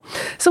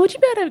So would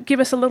you be able to give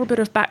us a little bit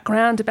of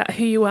background about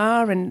who you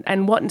are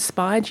and what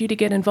inspired you to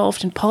get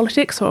involved in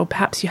politics, or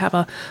perhaps you have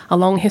a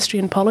long history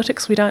in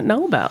politics we don't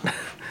know about?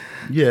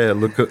 Yeah,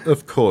 look,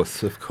 of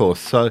course.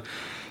 So,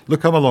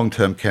 look, I'm a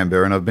long-term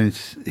Canberran. I've been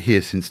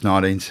here since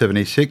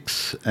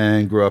 1976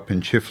 and grew up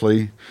in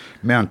Chifley.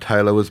 Mount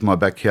Taylor was my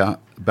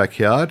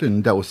backyard,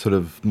 and that was sort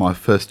of my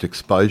first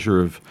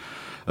exposure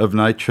of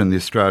nature in the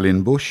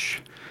Australian bush,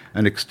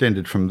 and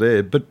extended from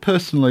there. But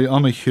personally,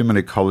 I'm a human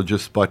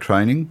ecologist by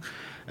training,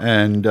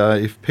 and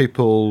if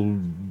people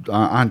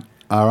are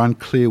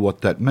unclear what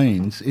that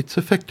means, it's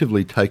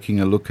effectively taking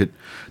a look at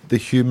the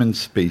human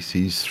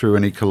species through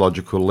an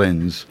ecological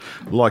lens,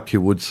 like you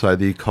would say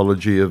the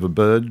ecology of a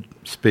bird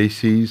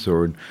species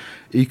or an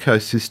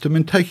ecosystem,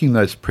 and taking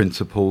those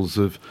principles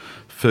of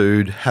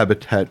food,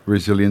 habitat,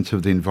 resilience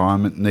of the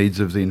environment, needs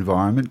of the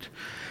environment.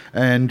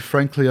 And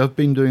frankly, I've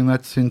been doing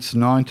that since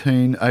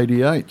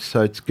 1988,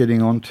 so it's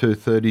getting on to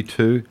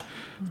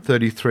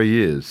 33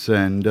 years,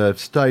 and I've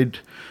stayed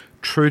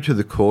true to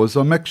the cause.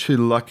 I'm actually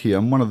lucky.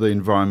 I'm one of the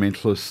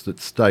environmentalists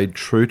that stayed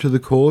true to the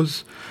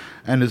cause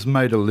and has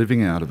made a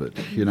living out of it,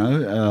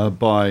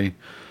 by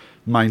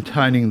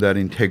maintaining that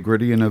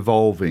integrity and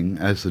evolving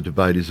as the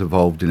debate is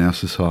evolved in our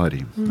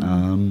society.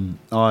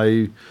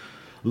 I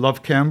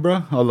love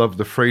Canberra. I love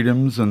the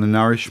freedoms and the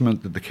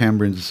nourishment that the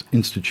Canberra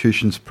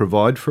institutions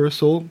provide for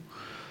us all.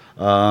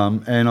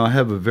 And I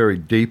have a very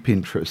deep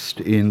interest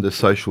in the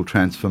social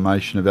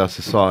transformation of our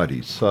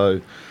society.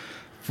 So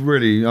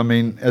really,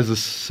 as a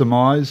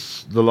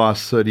surmise, the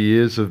last 30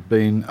 years have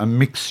been a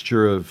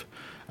mixture of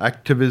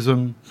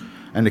activism.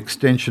 An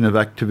extension of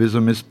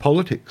activism is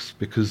politics,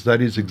 because that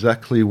is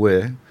exactly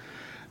where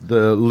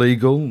the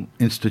legal,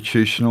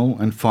 institutional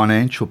and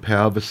financial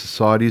power of a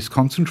society is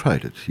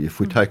concentrated.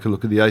 If we take a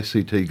look at the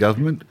ACT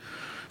government,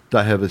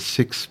 they have a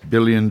 $6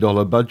 billion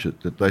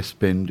budget that they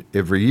spend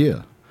every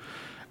year.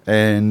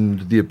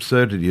 And the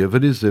absurdity of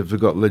it is they've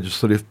got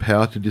legislative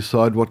power to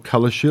decide what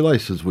colour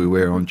shoelaces we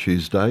wear on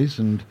Tuesdays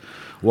and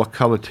what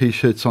colour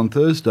T-shirts on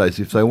Thursdays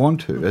if they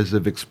want to, as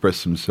they've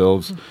expressed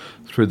themselves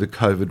through the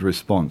COVID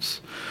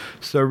response.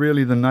 So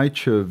really the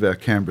nature of our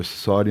Canberra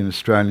society and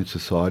Australian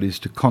society is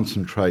to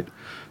concentrate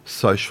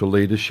social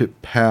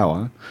leadership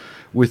power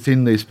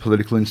within these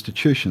political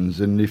institutions.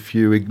 And if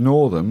you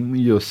ignore them,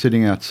 you're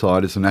sitting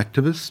outside as an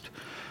activist,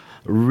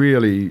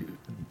 really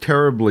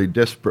terribly,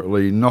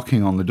 desperately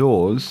knocking on the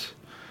doors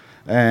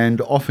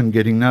and often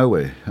getting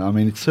nowhere.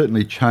 It's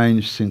certainly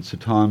changed since the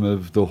time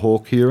of the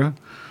Hawke era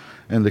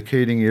and the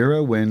Keating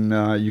era, when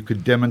you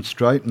could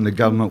demonstrate and the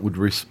government would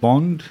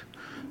respond.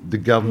 The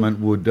government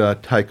would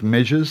take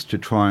measures to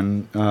try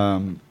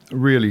and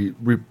really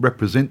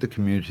represent the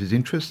community's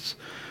interests.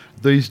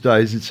 These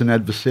days it's an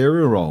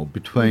adversarial role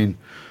between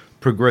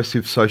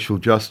progressive social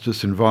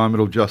justice,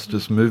 environmental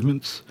justice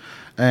movements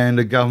and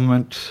a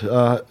government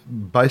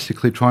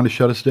basically trying to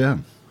shut us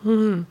down.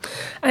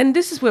 And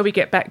this is where we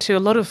get back to a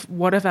lot of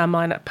what our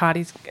minor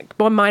party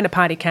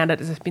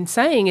candidates have been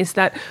saying, is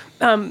that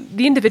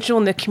the individual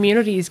and the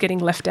community is getting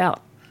left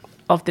out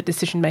of the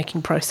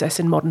decision-making process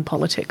in modern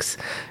politics.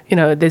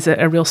 There's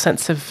a real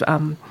sense of,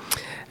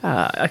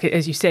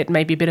 as you said,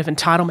 maybe a bit of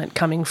entitlement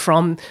coming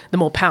from the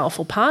more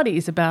powerful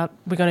parties about,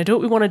 we're going to do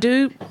what we want to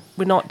do,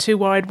 we're not too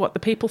worried what the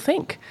people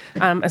think,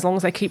 as long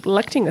as they keep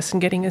electing us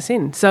and getting us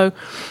in. So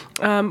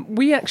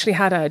we actually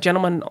had a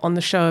gentleman on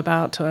the show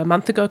about a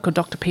month ago called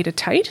Dr. Peter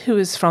Tate, who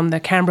is from the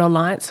Canberra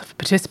Alliance for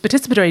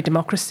Participatory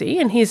Democracy,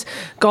 and his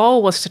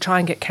goal was to try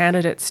and get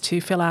candidates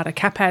to fill out a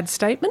CAPAD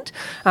statement,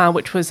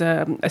 which was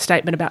a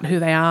statement about who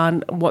they are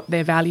and what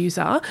their values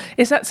are.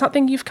 Is that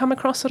something you've come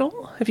across at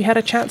all? Have you had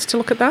a chance to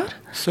look at that?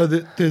 So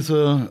there's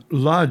a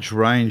large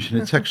range,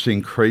 and it's actually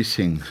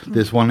increasing.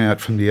 There's one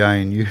out from the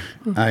ANU.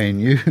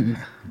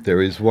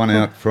 There is one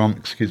out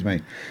from,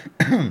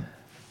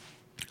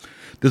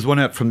 there's one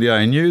out from the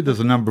ANU. There's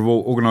a number of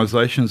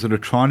organisations that are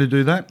trying to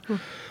do that.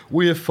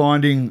 We are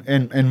finding,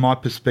 and my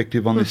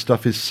perspective on this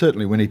stuff is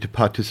certainly we need to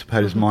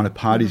participate as minor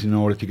parties in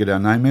order to get our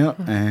name out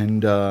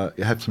and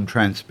have some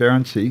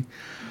transparency.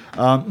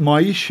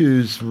 My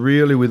issues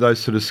really with those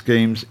sort of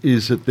schemes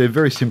is that they're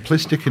very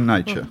simplistic in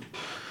nature.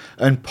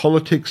 And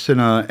politics and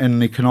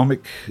an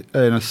economic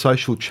and a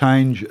social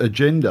change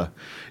agenda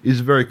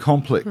is very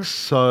complex.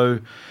 So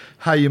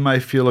how you may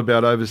feel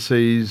about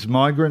overseas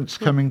migrants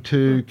coming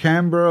to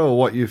Canberra, or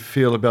what you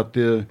feel about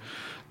the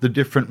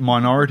different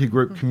minority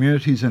group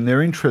communities and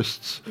their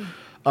interests,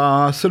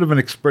 are sort of an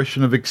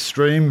expression of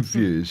extreme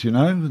views,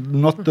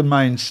 not the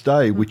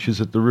mainstay, which is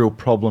at the real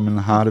problem in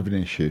the heart of an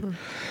issue.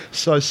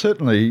 So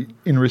certainly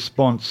in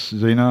response,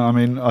 Zena,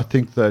 I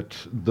think that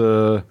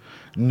the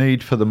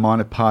need for the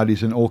minor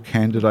parties and all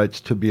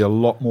candidates to be a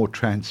lot more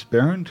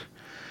transparent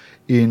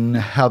in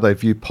how they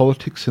view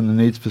politics and the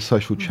needs for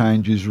social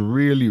change is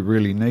really,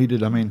 really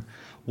needed.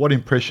 What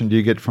impression do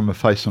you get from a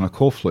face on a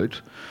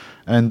corflute?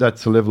 And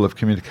that's the level of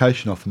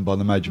communication often by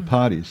the major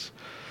parties.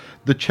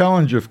 The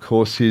challenge, of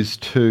course, is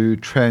to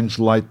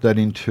translate that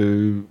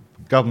into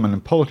government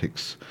and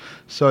politics.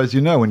 So as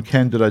you know, when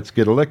candidates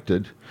get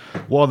elected,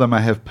 while they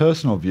may have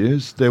personal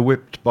views, they're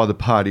whipped by the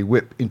party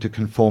whip into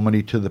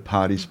conformity to the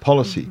party's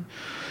policy.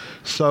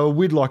 So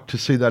we'd like to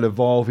see that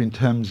evolve in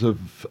terms of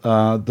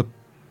the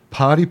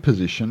party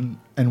position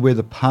and where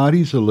the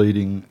parties are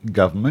leading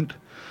government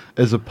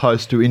as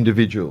opposed to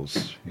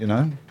individuals,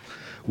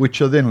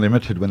 which are then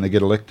limited when they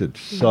get elected.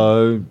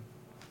 So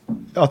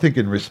I think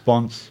in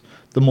response,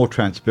 the more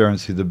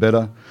transparency, the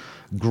better.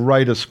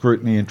 Greater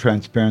scrutiny and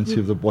transparency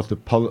of what the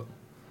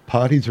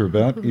parties are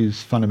about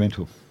is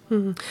fundamental.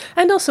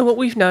 And also what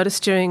we've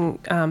noticed during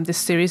this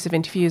series of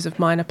interviews of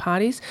minor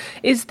parties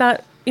is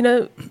that,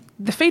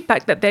 the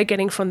feedback that they're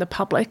getting from the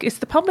public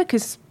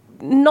is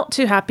not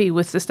too happy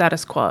with the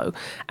status quo,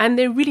 and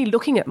they're really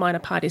looking at minor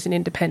parties and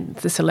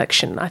independents this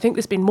election. I think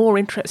there's been more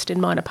interest in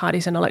minor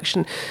parties in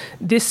election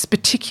this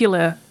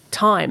particular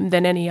time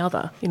than any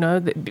other.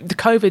 The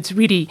COVID's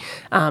really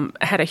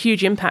had a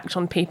huge impact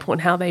on people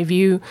and how they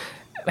view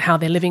how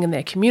they're living in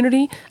their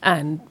community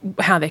and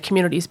how their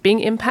community is being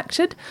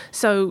impacted.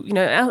 So,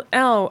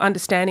 our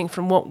understanding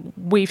from what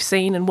we've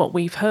seen and what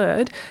we've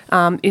heard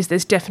is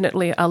there's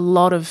definitely a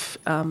lot of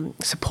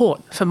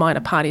support for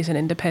minor parties and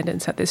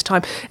independents at this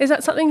time. Is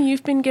that something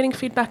you've been getting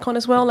feedback on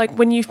as well? Like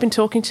when you've been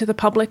talking to the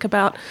public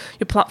about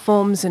your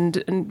platforms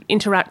and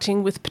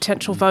interacting with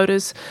potential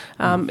voters,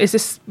 is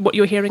this what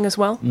you're hearing as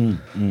well?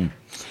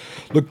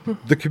 Look,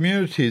 the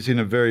community is in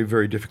a very,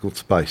 very difficult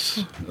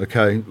space,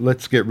 okay?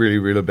 Let's get really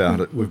real about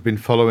it. We've been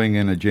following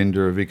an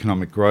agenda of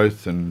economic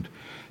growth and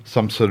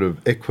some sort of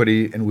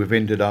equity, and we've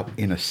ended up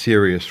in a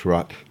serious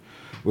rut.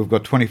 We've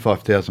got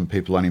 25,000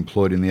 people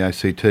unemployed in the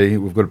ACT.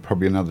 We've got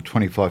probably another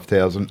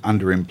 25,000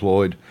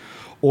 underemployed.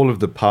 All of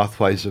the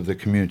pathways of the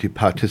community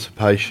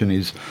participation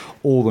is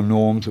all the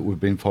norms that we've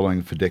been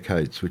following for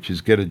decades, which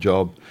is get a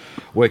job,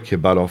 work your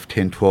butt off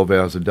 10, 12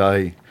 hours a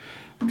day,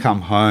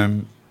 come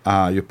home.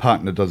 Your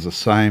partner does the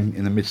same.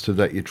 In the midst of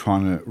that, you're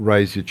trying to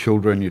raise your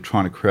children, you're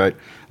trying to create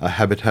a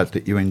habitat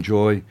that you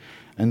enjoy.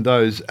 And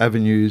those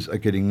avenues are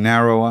getting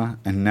narrower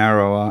and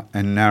narrower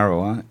and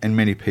narrower, and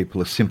many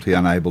people are simply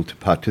unable to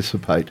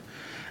participate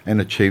and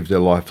achieve their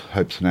life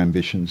hopes and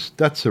ambitions.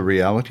 That's a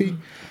reality.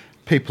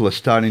 People are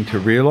starting to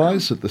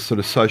realise that the sort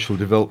of social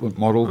development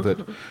model that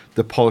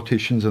the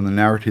politicians and the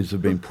narratives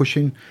have been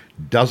pushing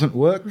doesn't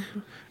work.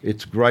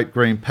 It's great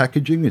green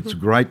packaging, it's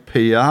great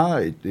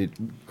PR, it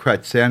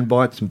creates sound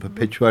bites and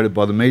perpetuated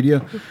by the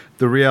media.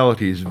 The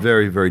reality is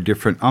very, very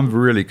different. I'm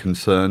really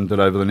concerned that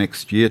over the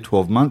next year,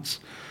 12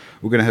 months,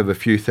 we're going to have a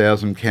few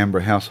thousand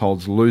Canberra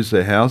households lose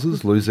their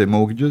houses, lose their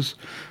mortgages.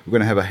 We're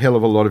going to have a hell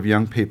of a lot of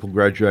young people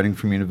graduating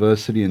from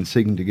university and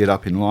seeking to get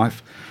up in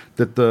life,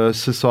 that the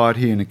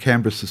society and the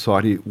Canberra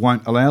society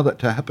won't allow that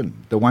to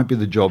happen. There won't be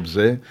the jobs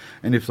there.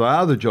 And if there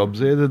are the jobs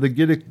there, they're the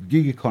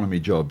gig economy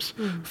jobs.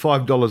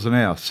 $5 an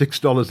hour,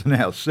 $6 an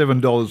hour,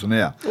 $7 an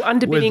hour. Well,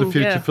 underbidding, where's the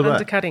future for that?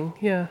 Undercutting,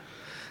 to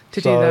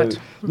do that.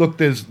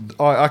 Look,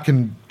 I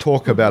can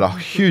talk about a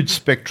huge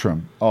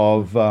spectrum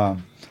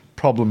of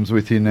problems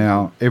within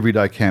our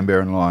everyday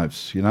Canberran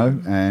lives,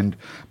 and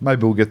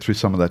maybe we'll get through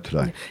some of that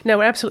today. No,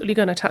 we're absolutely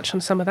going to touch on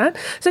some of that.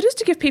 So just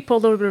to give people a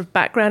little bit of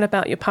background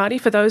about your party,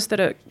 for those that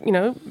are,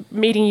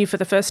 meeting you for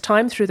the first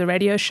time through the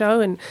radio show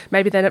and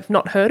maybe they have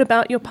not heard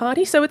about your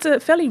party. So it's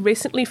a fairly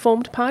recently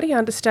formed party. I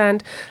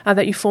understand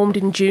that you formed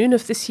in June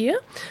of this year,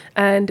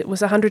 and it was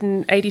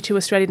 182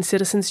 Australian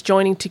citizens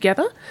joining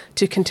together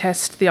to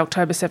contest the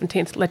October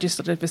 17th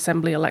Legislative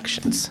Assembly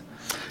elections.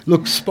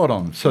 Look, spot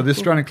on. So the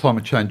Australian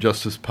Climate Change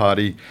Justice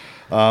Party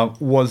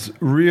was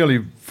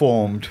really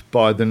formed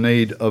by the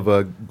need of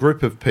a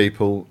group of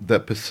people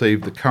that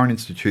perceive the current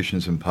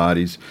institutions and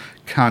parties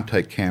can't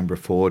take Canberra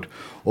forward,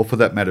 or for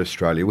that matter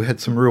Australia. We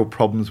had some real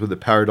problems with the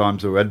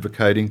paradigms they were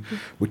advocating.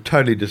 We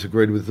totally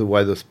disagreed with the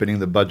way they were spending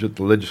the budget,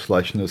 the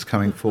legislation that was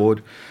coming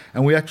forward,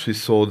 and we actually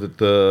saw that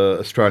the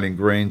Australian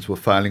Greens were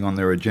failing on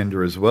their agenda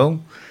as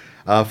well.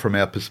 From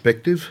our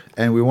perspective,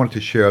 and we wanted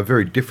to share a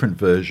very different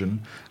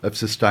version of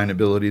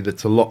sustainability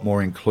that's a lot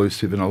more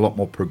inclusive and a lot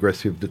more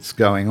progressive that's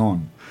going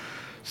on.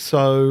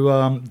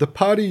 So the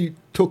party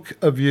took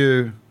a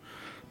view,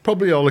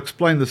 probably I'll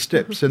explain the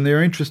steps, and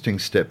they're interesting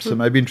steps, and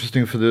maybe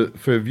interesting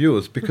for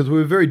viewers, because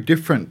we're very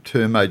different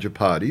to major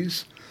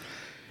parties.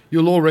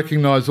 You'll all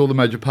recognise all the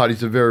major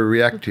parties are very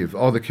reactive.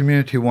 Oh, the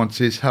community wants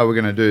this, how are we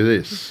going to do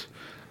this?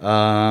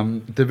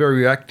 They're very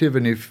reactive,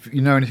 and if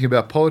you know anything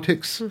about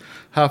politics,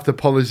 half the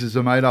policies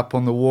are made up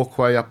on the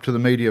walkway up to the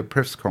media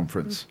press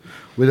conference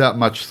without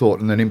much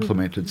thought and then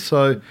implemented.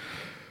 So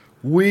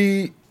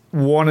we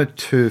wanted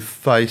to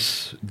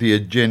face the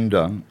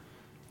agenda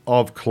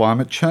of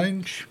climate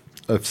change,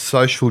 of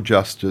social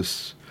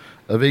justice,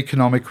 of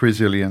economic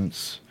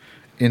resilience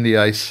in the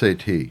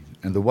ACT.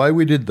 And the way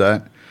we did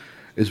that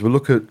is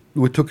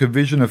we took a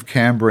vision of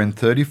Canberra in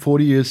 30,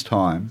 40 years'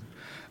 time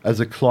as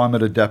a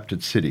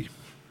climate-adapted city.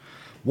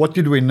 What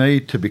did we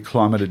need to be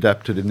climate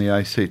adapted in the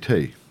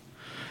ACT?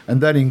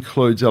 And that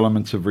includes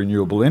elements of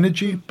renewable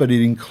energy, but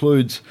it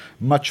includes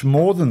much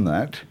more than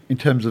that in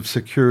terms of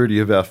security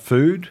of our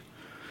food,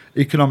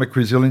 economic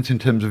resilience in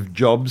terms of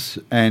jobs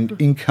and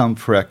income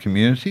for our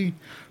community,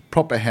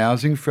 proper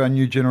housing for our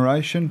new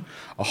generation,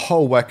 a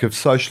whole whack of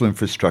social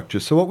infrastructure.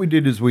 So what we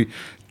did is we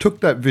took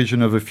that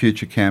vision of a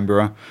future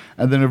Canberra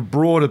and then have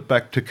brought it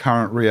back to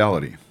current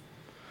reality,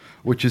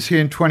 which is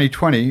here in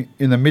 2020,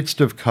 in the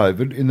midst of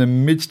COVID, in the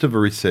midst of a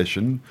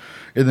recession,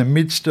 in the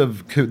midst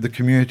of the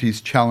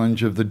community's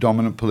challenge of the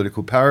dominant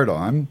political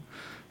paradigm.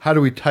 How do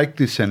we take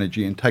this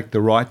energy and take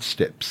the right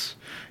steps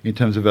in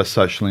terms of our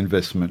social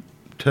investment,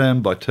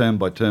 term by term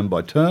by term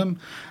by term?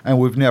 And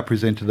we've now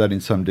presented that in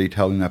some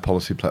detail in our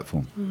policy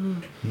platform.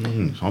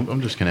 So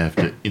I'm just going to have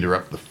to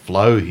interrupt the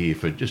flow here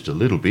for just a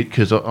little bit,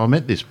 because I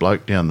met this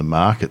bloke down the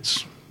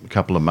markets a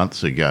couple of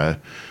months ago,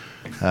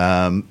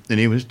 and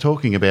he was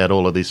talking about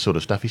all of this sort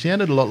of stuff. He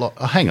sounded a lot like,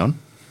 oh, hang on,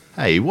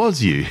 hey,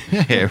 was you?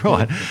 Yeah,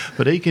 right.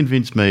 But he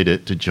convinced me to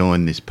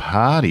join this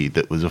party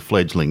that was a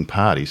fledgling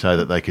party so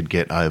that they could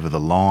get over the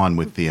line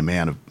with the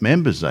amount of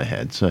members they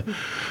had. So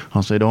I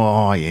said,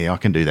 oh, yeah, I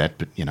can do that,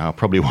 but, I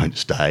probably won't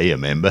stay a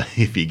member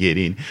if you get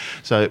in.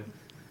 So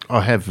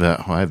I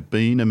have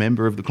been a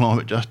member of the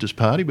Climate Justice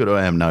Party, but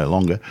I am no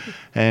longer.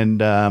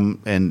 And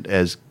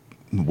as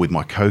with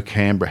my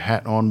Co-Canberra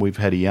hat on, we've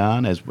had a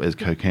yarn, as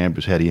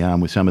Co-Canberra's had a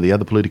yarn with some of the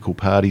other political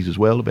parties as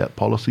well about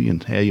policy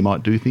and how you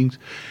might do things.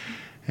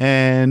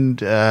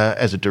 And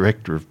as a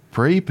director of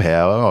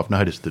Pre-Power, I've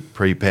noticed that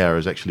Pre-Power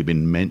has actually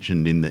been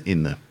mentioned in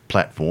the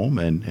platform,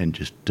 and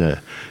just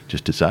to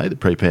say that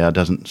Pre-Power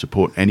doesn't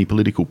support any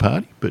political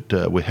party, but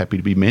we're happy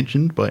to be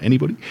mentioned by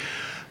anybody.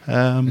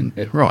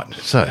 Right,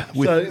 so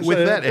with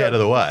that out of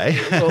the way...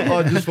 Well,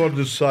 I just wanted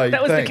to say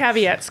that was thanks. The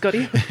caveat,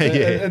 Scotty.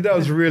 Yeah. And that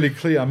was really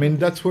clear. I mean,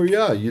 that's where you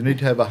are. You need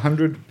to have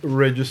 100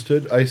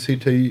 registered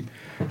ACT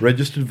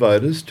registered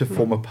voters to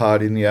form a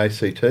party in the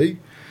ACT.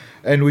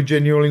 And we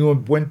genuinely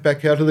went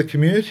back out to the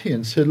community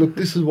and said, look,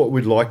 this is what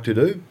we'd like to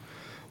do.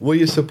 Will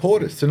you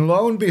support us? And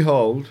lo and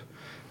behold,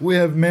 we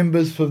have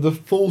members for the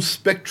full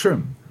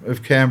spectrum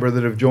of Canberra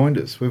that have joined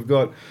us.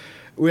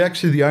 We're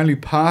actually the only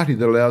party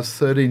that allows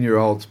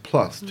 13-year-olds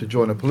plus to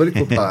join a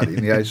political party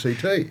in the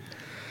ACT.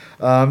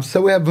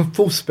 So we have a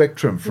full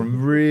spectrum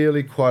from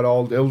really quite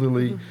old,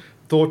 elderly,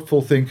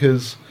 thoughtful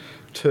thinkers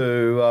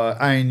to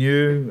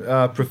ANU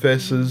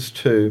professors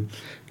to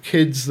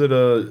kids that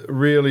are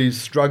really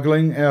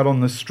struggling out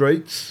on the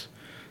streets,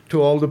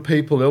 to older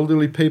people,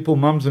 elderly people,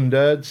 mums and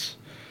dads.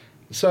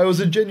 So it's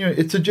a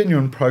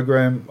genuine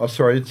program.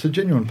 It's a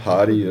genuine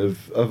party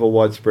of a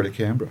widespread of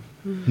Canberra.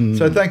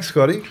 So thanks,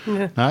 Scotty.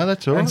 No,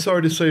 that's all right. And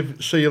sorry to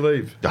see you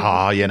leave.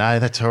 Oh,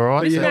 that's all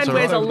right. This That's man all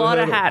wears right. a lot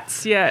of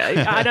hats.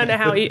 Yeah, I don't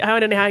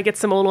know how he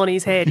gets them all on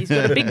his head. He's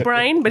got a big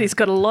brain, but he's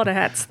got a lot of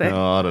hats there.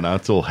 Oh, I don't know.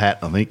 It's all hat,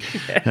 I think.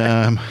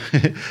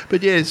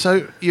 But yeah,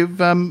 so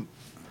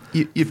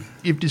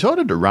you've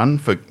decided to run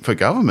for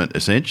government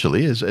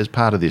essentially as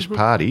part of this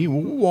party.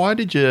 Why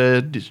did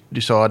you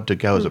decide to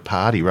go as a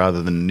party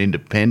rather than an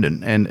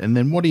independent? And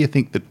then what do you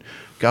think that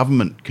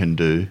government can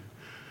do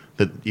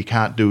that you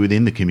can't do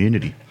within the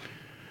community?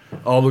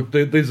 Oh, look,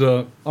 these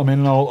are... I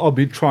mean, I'll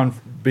be trying to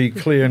be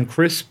clear and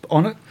crisp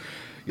on it.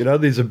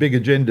 These are big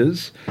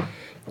agendas.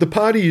 The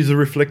party is a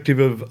reflective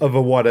of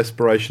a wide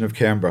aspiration of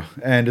Canberra.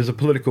 And as a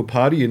political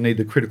party, you need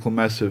the critical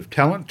mass of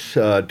talent,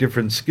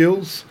 different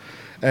skills,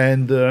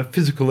 and the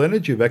physical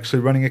energy of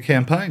actually running a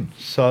campaign.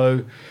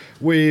 So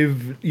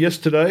we've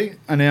yesterday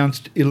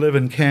announced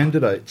 11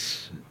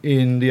 candidates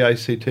in the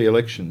ACT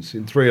elections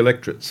in 3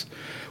 electorates.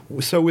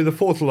 So we're the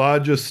 4th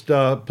largest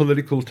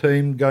political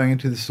team going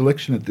into this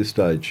election at this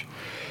stage.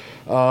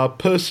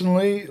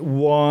 Personally,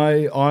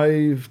 why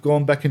I've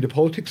gone back into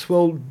politics?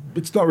 Well,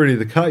 it's not really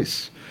the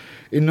case.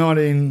 In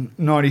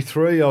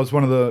 1993, I was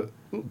one of the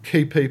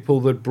key people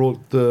that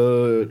brought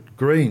the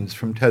Greens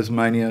from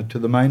Tasmania to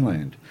the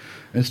mainland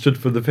and stood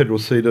for the federal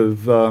seat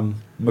of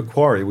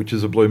Macquarie, which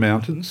is the Blue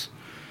Mountains,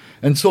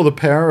 and saw the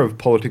power of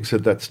politics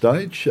at that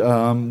stage.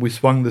 We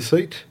swung the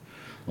seat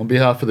on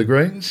behalf of the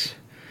Greens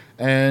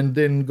and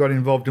then got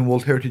involved in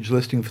World Heritage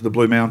listing for the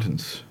Blue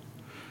Mountains.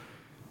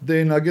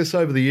 Then I guess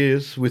over the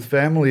years with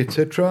family,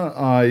 etc.,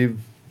 I've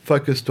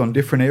focused on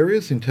different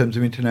areas in terms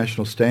of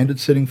international standard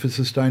setting for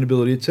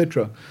sustainability,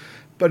 etc.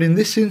 But in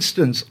this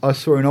instance, I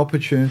saw an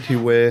opportunity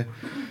where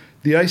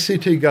the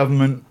ACT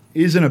government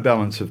is in a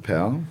balance of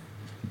power.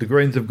 The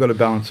Greens have got a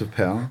balance of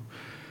power.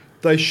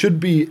 They should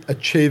be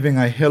achieving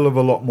a hell of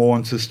a lot more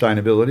on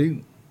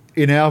sustainability.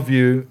 In our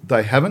view,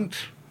 they haven't.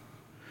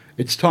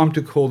 It's time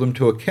to call them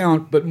to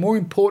account, but more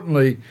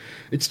importantly,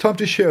 it's time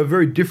to share a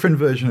very different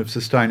version of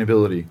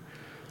sustainability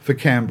for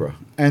Canberra.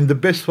 And the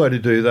best way to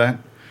do that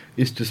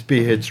is to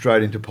spearhead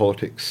straight into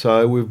politics.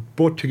 So we've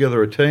brought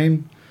together a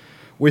team.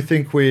 We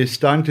think we're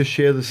starting to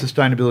share the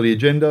sustainability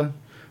agenda.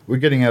 We're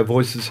getting our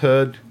voices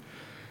heard.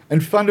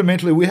 And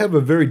fundamentally, we have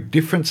a very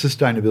different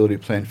sustainability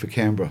plan for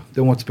Canberra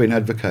than what's been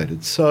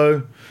advocated.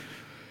 So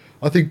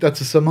I think that's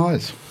a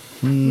surmise.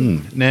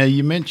 Now,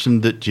 you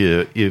mentioned that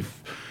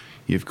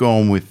you've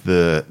gone with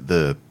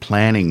the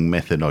planning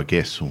method, I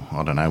guess, or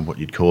I don't know what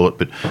you'd call it,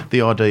 but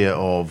the idea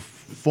of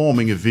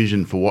forming a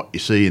vision for what you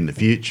see in the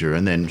future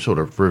and then sort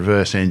of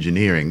reverse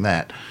engineering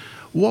that.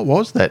 What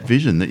was that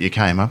vision that you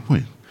came up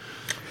with?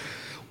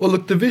 Well,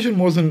 look, the vision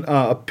wasn't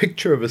a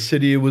picture of a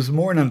city. It was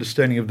more an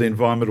understanding of the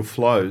environmental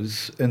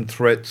flows and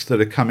threats that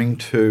are coming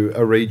to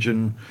a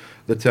region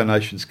that's our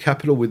nation's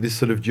capital with this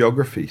sort of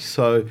geography.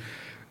 So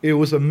it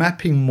was a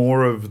mapping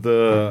more of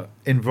the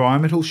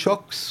environmental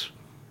shocks,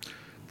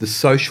 the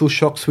social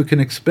shocks we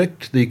can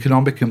expect, the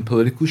economic and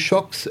political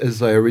shocks as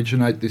they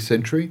originate this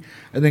century,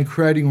 and then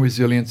creating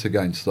resilience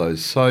against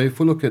those. So if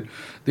we look at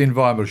the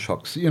environmental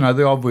shocks,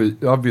 the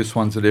obvious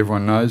ones that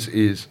everyone knows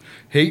is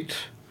heat,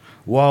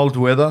 wild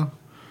weather,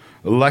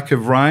 lack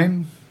of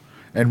rain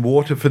and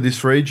water for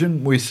this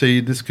region. We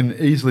see this can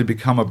easily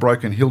become a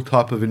Broken Hill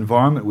type of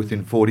environment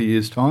within 40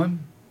 years'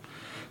 time.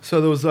 So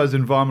there was those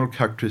environmental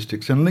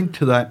characteristics, and linked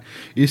to that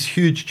is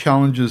huge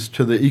challenges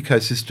to the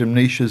ecosystem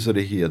niches that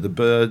are here, the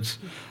birds,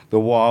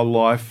 the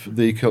wildlife,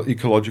 the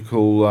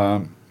ecological,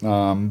 not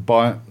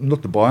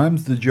the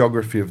biomes, the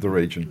geography of the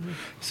region.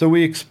 So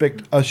we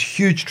expect a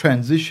huge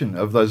transition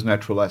of those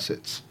natural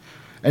assets,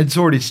 and it's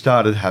already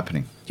started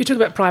happening. You talk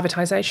about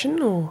privatisation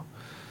or...?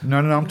 No,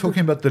 I'm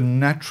talking about the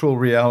natural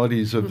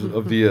realities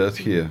of the earth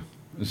here,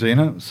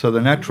 Zena. So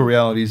the natural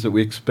realities that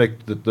we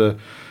expect that the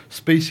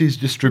species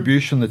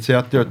distribution that's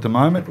out there at the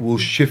moment will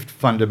shift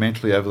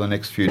fundamentally over the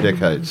next few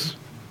decades.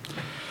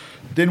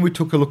 Then we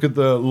took a look at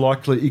the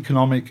likely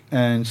economic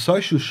and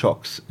social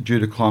shocks due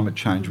to climate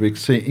change. We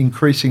see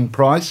increasing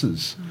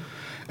prices,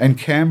 and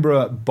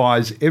Canberra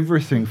buys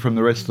everything from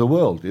the rest of the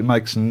world. It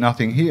makes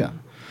nothing here.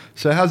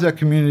 So how's our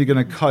community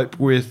going to cope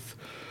with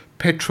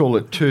petrol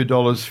at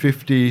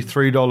 $2.50,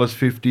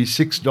 $3.50,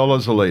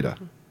 $6 a litre?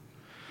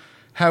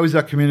 How is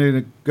our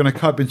community going to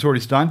cope? It's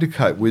already starting to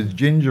cope with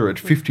ginger at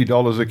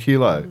 $50 a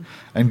kilo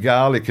and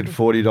garlic at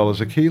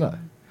 $40 a kilo,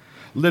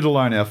 let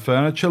alone our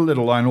furniture, let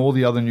alone all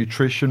the other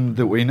nutrition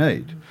that we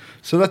need.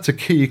 So that's a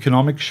key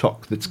economic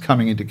shock that's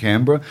coming into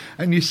Canberra,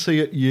 and you see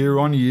it year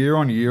on year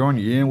on year on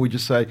year, and we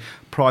just say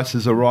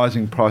prices are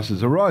rising,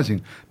 prices are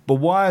rising. But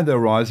why are they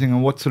rising,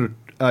 and what sort of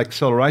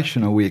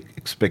acceleration are we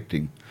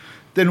expecting?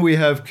 Then we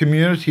have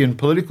community and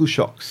political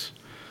shocks.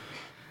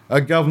 Our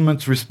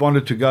government's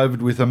responded to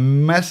COVID with a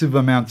massive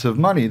amounts of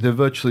money. They've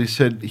virtually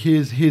said,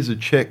 here's a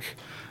cheque,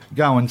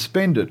 go and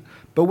spend it.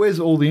 But where's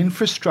all the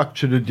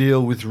infrastructure to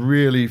deal with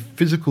really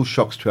physical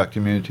shocks to our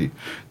community?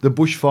 The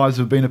bushfires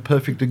have been a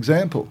perfect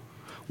example.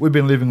 We've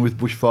been living with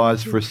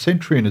bushfires for a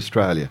century in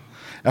Australia.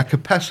 Our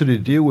capacity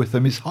to deal with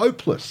them is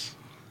hopeless,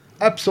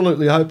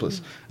 absolutely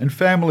hopeless. And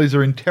families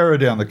are in terror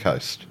down the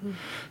coast.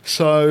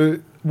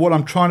 So what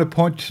I'm trying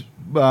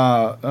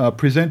to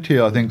present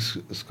here, I think,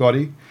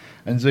 Scotty,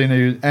 and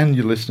Zena and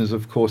your listeners,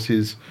 of course,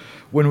 is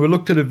when we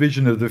looked at a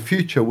vision of the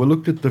future, we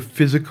looked at the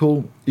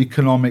physical,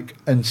 economic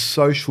and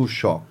social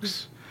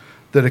shocks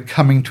that are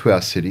coming to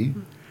our city.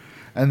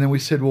 And then we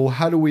said, well,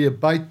 how do we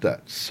abate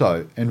that?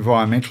 So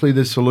environmentally,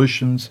 there's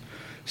solutions.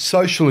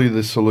 Socially,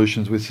 there's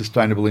solutions with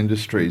sustainable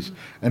industries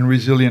and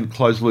resilient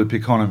closed-loop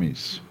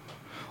economies.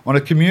 On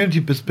a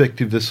community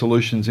perspective, there's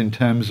solutions in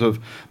terms of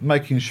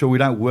making sure we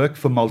don't work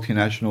for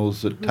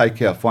multinationals that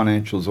take our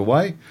financials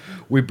away.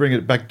 We bring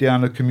it back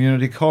down to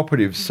community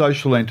cooperatives,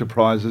 social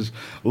enterprises,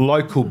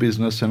 local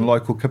business and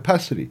local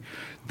capacity.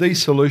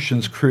 These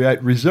solutions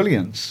create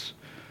resilience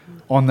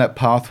on that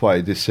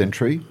pathway this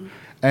century,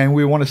 and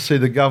we want to see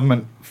the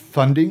government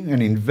funding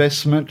and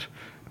investment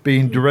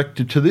being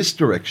directed to this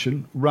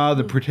direction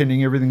rather than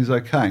pretending everything's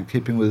okay and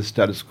keeping with the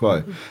status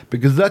quo,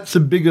 because that's the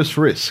biggest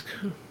risk.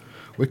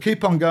 We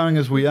keep on going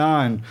as we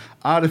are and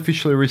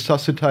artificially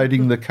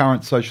resuscitating the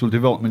current social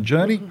development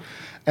journey,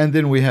 and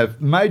then we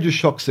have major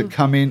shocks that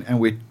come in and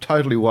we're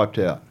totally wiped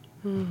out.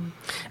 And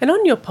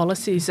on your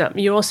policies,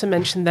 you also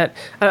mentioned that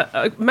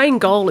a main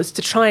goal is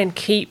to try and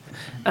keep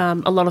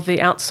a lot of the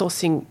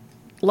outsourcing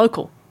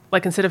local.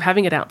 Like instead of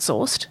having it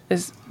outsourced,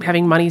 as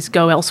having monies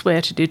go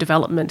elsewhere to do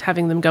development,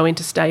 having them go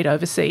interstate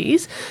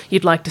overseas,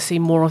 you'd like to see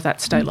more of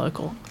that stay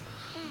local.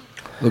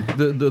 Look,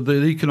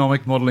 the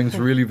economic modelling is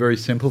really very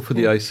simple for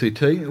the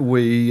ACT.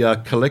 We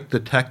collect the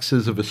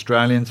taxes of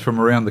Australians from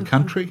around the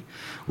country.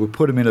 We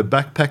put them in a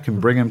backpack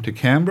and bring them to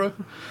Canberra,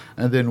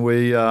 and then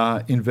we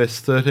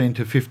invest $13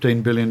 to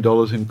 $15 billion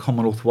in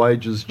Commonwealth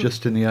wages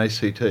just in the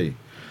ACT.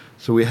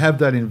 So we have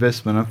that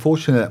investment.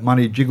 Unfortunately, that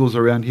money jiggles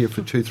around here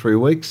for 2-3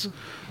 weeks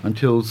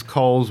until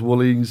Coles,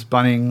 Woolies,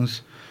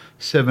 Bunnings,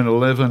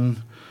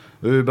 7-Eleven,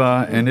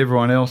 Uber and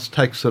everyone else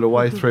takes it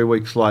away 3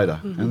 weeks later.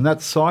 And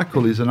that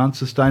cycle is an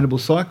unsustainable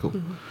cycle.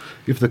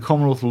 If the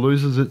Commonwealth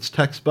loses its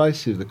tax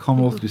base, if the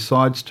Commonwealth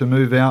decides to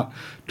move out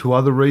to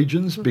other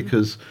regions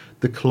because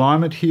the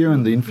climate here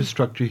and the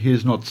infrastructure here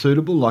is not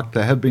suitable, like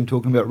they have been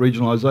talking about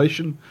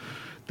regionalisation,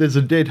 there's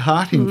a dead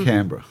heart in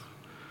Canberra,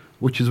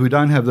 which is we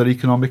don't have that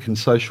economic and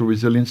social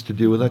resilience to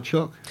deal with that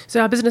shock.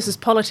 So our business is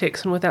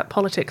politics, and without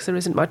politics there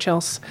isn't much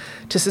else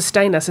to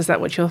sustain us. Is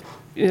that what you're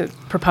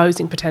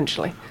proposing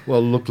potentially?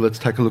 Well, look, let's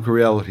take a look at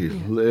reality.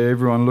 Yeah.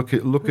 Everyone look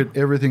at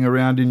everything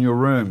around in your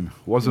room.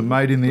 Was it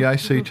made in the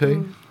ACT?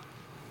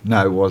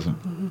 No, it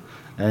wasn't.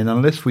 And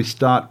unless we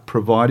start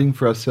providing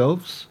for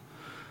ourselves,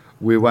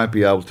 we won't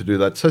be able to do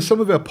that. So some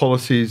of our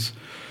policies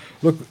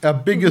Look, our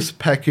biggest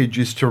package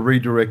is to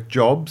redirect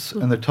jobs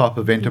and the type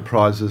of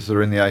enterprises that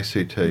are in the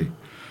ACT.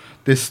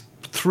 There's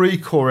 3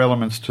 core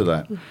elements to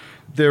that.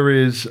 There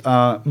is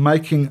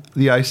making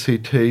the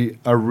ACT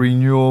a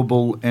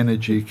renewable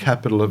energy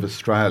capital of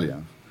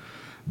Australia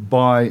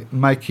by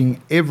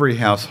making every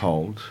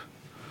household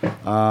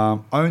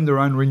own their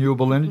own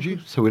renewable energy,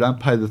 so we don't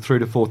pay the $3,000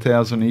 to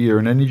 $4,000 a year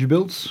in energy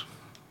bills,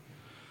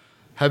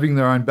 having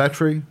their own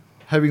battery,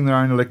 having their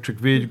own electric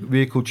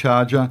vehicle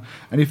charger,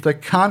 and if they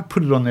can't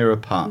put it on their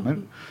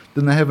apartment,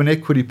 then they have an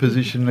equity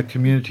position in a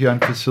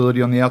community-owned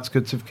facility on the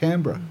outskirts of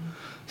Canberra,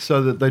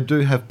 so that they do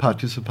have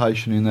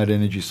participation in that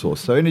energy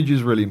source. So energy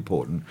is really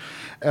important.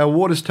 Our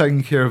water's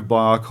taken care of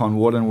by Icon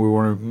Water, and we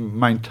want to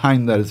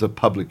maintain that as a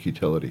public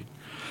utility.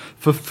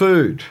 For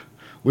food,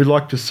 we'd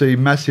like to see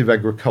massive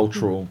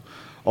agricultural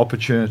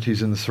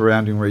opportunities in the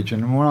surrounding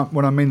region. And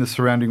when I mean the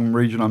surrounding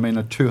region, I mean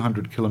a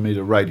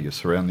 200-kilometre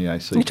radius around the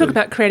ACT. You talk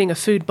about creating a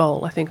food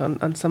bowl, I think,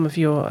 on some of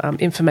your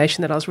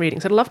information that I was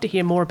reading. So I'd love to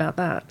hear more about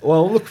that.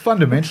 Well, look,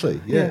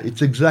 fundamentally,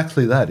 it's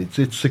exactly that.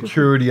 It's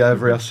security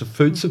over our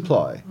food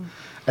supply.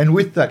 And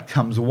with that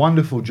comes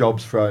wonderful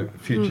jobs for our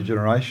future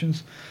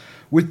generations.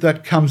 With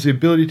that comes the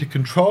ability to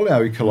control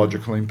our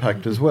ecological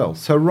impact as well.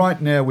 So right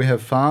now we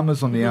have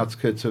farmers on the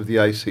outskirts of the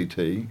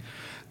ACT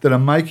that are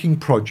making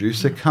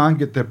produce. They can't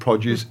get their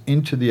produce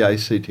into the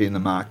ACT in the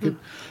market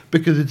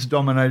because it's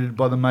dominated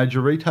by the major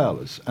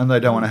retailers and they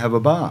don't want to have a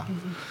bar.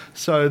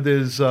 So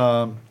there's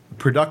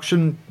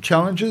production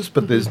challenges,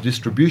 but there's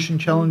distribution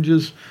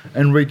challenges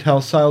and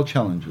retail sale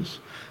challenges.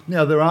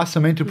 Now, there are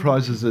some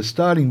enterprises that are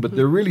starting, but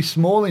they're really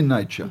small in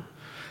nature.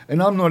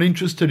 And I'm not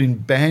interested in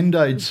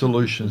Band-Aid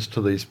solutions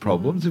to these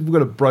problems. If we've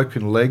got a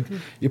broken leg,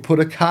 you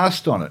put a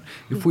cast on it.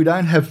 If we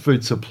don't have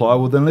food supply,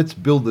 well, then let's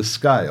build the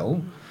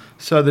scale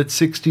so that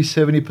 60,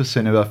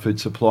 70% of our food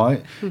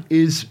supply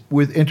is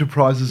with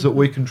enterprises that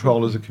we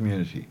control as a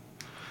community.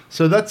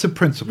 So that's a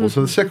principle.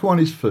 So the second one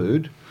is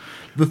food.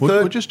 The third...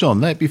 Well, just on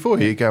that, before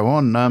you go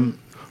on,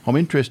 I'm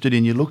interested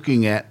in you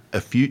looking at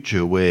a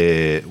future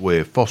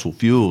where fossil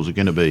fuels are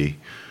going to be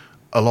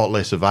a lot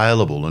less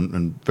available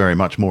and very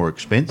much more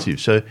expensive.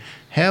 So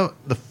how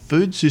the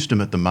food system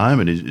at the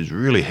moment is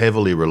really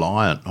heavily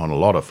reliant on a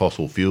lot of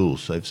fossil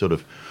fuels. They've sort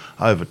of,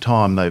 over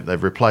time,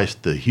 they've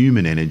replaced the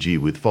human energy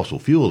with fossil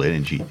fuel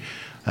energy.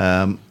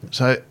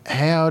 So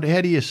how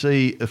do you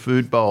see a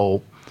food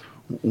bowl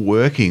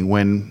working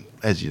when,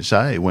 as you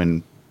say,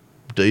 when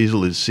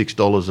diesel is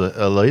 $6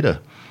 a litre?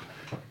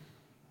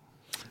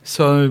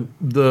 So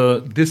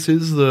this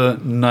is the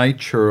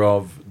nature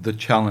of the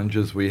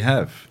challenges we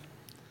have.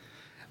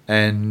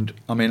 And,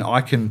 I mean,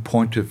 I can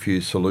point to a few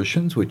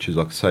solutions, which is,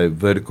 like, say,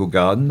 vertical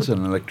gardens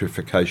and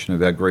electrification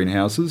of our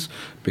greenhouses,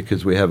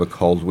 because we have a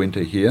cold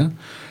winter here.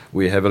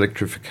 We have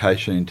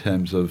electrification in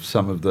terms of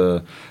some of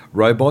the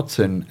robots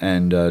and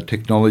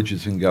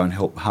technologies that can go and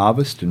help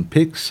harvest and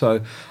pick.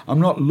 So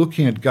I'm not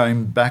looking at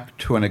going back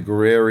to an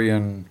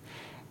agrarian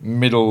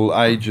Middle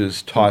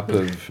Ages type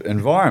of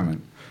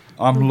environment.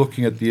 I'm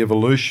looking at the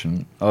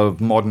evolution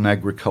of modern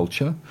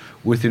agriculture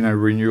within a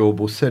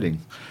renewable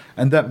setting.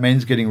 And that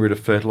means getting rid of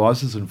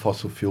fertilisers and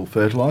fossil fuel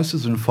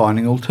fertilisers and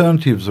finding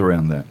alternatives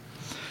around that.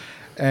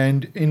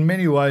 And in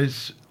many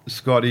ways,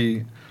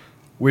 Scotty,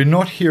 we're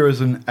not here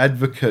as an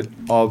advocate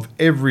of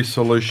every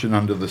solution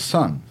under the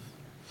sun.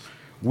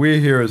 We're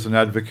here as an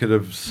advocate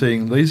of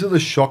seeing these are the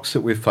shocks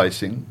that we're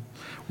facing.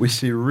 We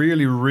see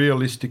really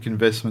realistic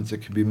investments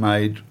that can be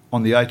made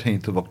on the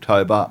 18th of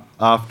October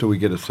after we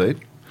get a seat.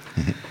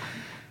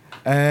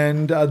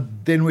 And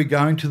then we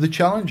go into the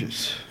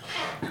challenges.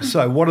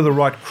 So what are the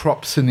right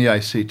crops in the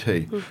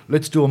ACT?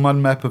 Let's do a mud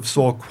map of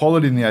soil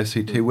quality in the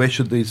ACT. Where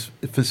should these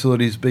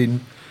facilities be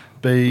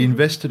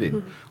invested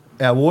in?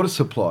 Our water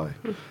supply.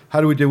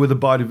 How do we deal with the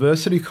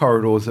biodiversity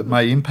corridors that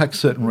may impact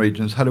certain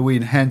regions? How do we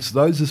enhance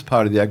those as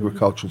part of the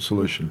agricultural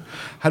solution?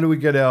 How do we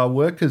get our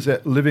workers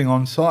living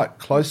on site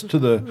close to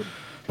the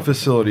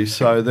facility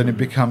so then it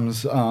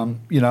becomes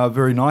a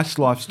very nice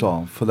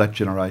lifestyle for that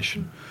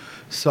generation?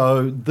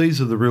 So these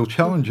are the real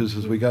challenges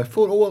as we go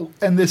forward. Well,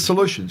 and there's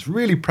solutions,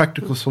 really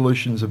practical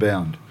solutions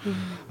abound.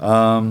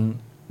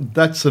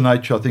 That's the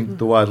nature, I think,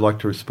 the way I'd like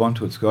to respond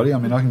to it, Scotty. I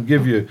mean, I can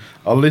give you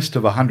a list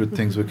of 100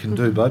 things we can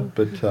do, bud,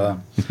 but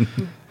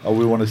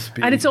we want to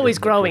speak. And it's always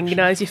growing,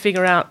 as you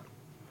figure out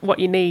what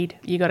you need,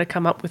 you got to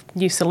come up with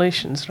new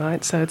solutions,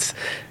 right? So it's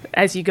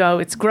as you go,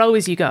 it's grow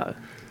as you go.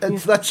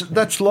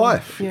 That's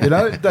life,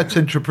 that's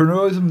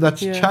entrepreneurialism,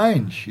 that's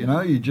change,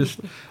 you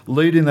just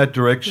lead in that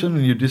direction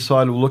and you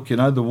decide, well, look,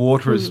 the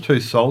water is too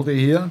salty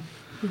here,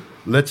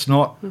 let's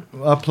not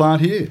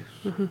plant here,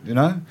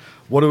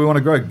 What do we want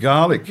to grow?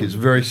 Garlic is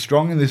very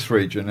strong in this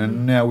region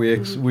and now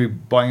we're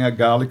buying our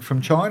garlic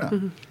from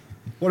China.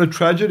 What a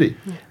tragedy.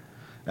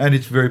 And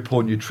it's very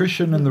poor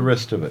nutrition and the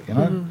rest of it,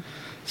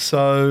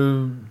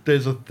 So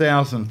there's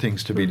 1,000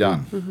 things to be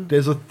done.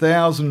 There's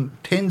 1,000,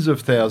 tens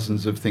of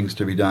thousands of things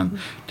to be done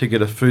to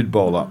get a food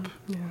bowl up.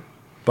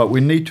 But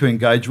we need to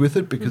engage with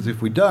it because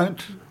if we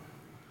don't,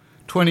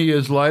 20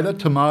 years later,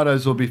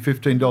 tomatoes will be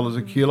 $15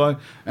 a kilo,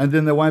 and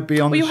then they won't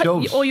be on the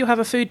shelves. Or you'll have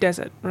a food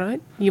desert,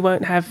 right? You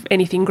won't have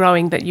anything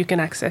growing that you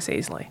can access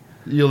easily.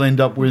 You'll end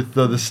up with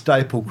the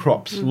staple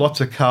crops, lots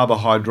of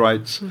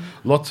carbohydrates,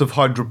 lots of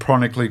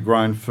hydroponically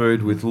grown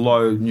food with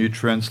low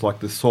nutrients like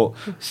the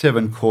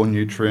 7 core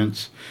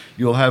nutrients.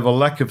 You'll have a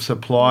lack of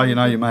supply.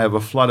 You may have a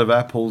flood of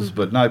apples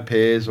but no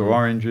pears or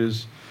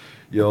oranges.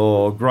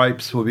 Your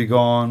grapes will be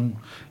gone.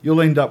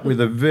 You'll end up with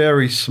a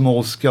very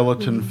small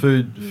skeleton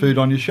food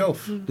on your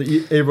shelf that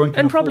everyone can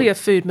And probably afford.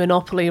 a food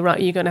monopoly,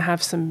 right? You're going to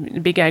have some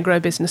big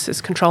agro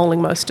businesses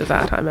controlling most of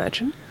that, I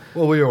imagine.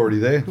 Well, we're already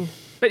there.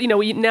 But,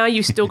 now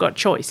you've still got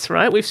choice,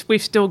 right?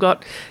 We've still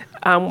got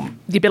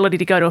the ability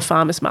to go to a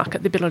farmer's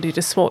market, the ability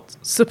to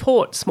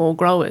support small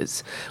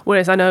growers.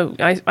 Whereas I know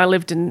I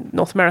lived in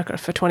North America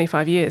for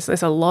 25 years.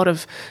 There's a lot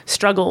of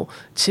struggle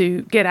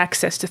to get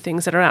access to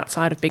things that are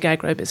outside of big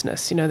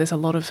agribusiness. There's a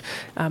lot of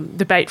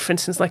debate, for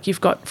instance, like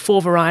you've got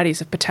 4 varieties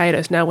of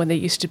potatoes now when there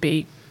used to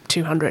be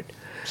 200.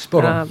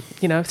 Spot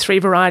on. 3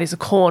 varieties of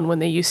corn when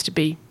there used to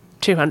be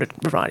 200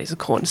 varieties of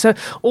corn. So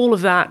all of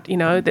that,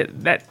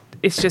 that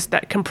it's just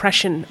that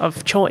compression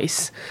of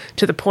choice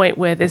to the point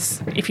where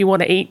if you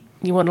want to eat,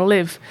 you want to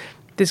live,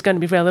 there's going to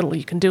be very little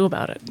you can do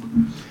about it.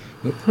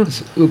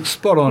 Look,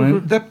 spot on.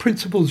 And that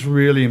principle is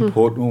really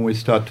important when we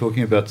start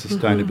talking about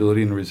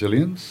sustainability and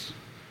resilience.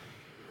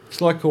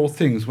 It's like all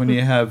things. When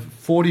you have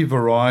 40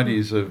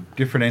 varieties of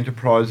different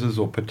enterprises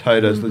or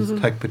potatoes,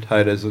 let's take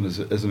potatoes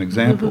as an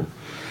example,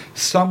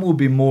 some will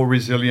be more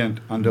resilient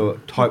under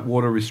tight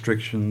water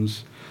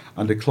restrictions,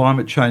 under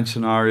climate change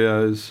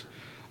scenarios,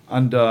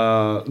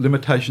 under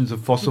limitations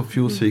of fossil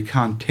fuels, so you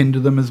can't tend to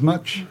them as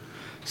much.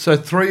 So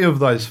 3 of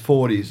those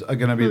 40s are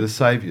going to be the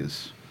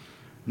saviours.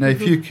 Now,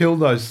 if you kill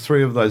those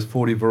 3 of those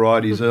 40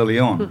 varieties early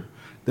on,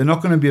 they're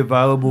not going to be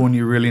available when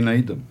you really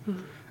need them.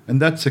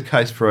 And that's the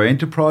case for our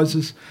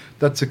enterprises.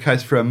 That's the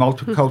case for our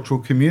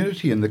multicultural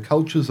community and the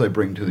cultures they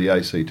bring to the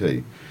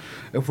ACT.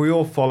 If we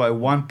all follow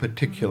one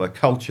particular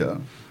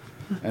culture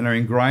and are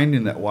ingrained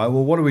in that way,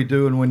 well, what do we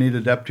do when we need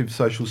adaptive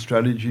social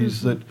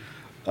strategies that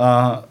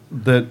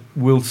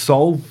will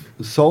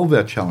solve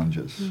our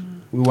challenges?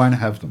 We won't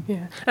have them.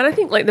 Yeah, and I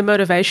think the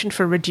motivation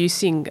for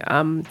reducing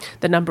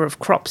the number of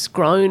crops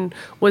grown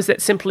was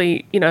that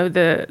simply,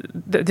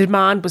 the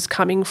demand was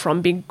coming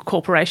from big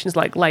corporations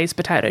like Lay's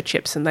potato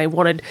chips, and they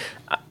wanted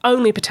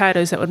only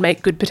potatoes that would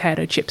make good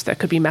potato chips that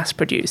could be mass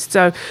produced.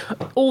 So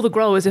all the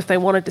growers, if they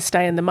wanted to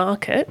stay in the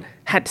market,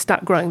 had to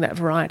start growing that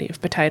variety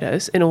of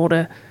potatoes in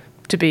order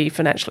to be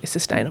financially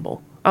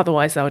sustainable.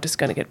 Otherwise, they were just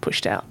going to get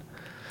pushed out.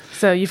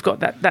 So you've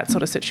got that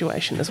sort of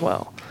situation as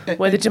well,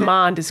 where the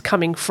demand is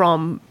coming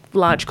from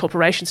large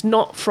corporations,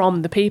 not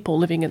from the people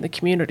living in the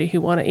community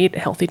who want to eat a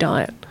healthy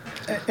diet.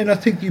 And I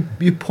think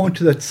you point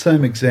to that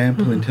same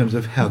example in terms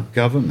of how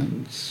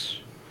governments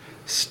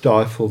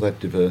stifle that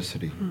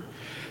diversity.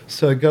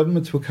 So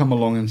governments will come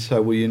along and say,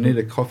 well, you need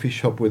a coffee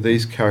shop with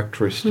these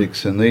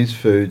characteristics and these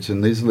foods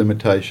and these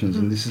limitations,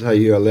 and this is how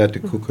you're allowed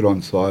to cook it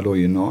on site or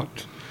you're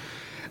not.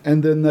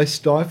 And then they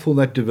stifle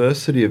that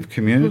diversity of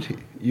community.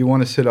 You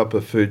want to set up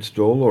a food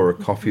stall or a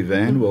coffee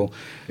van, well,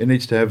 it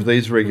needs to have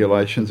these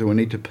regulations and we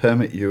need to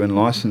permit you and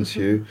license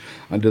you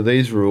under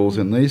these rules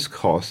and these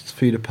costs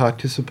for you to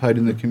participate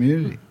in the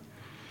community.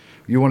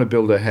 You want to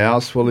build a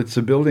house, well, it's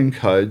the building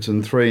codes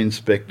and 3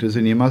 inspectors,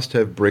 and you must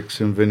have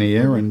bricks and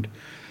veneer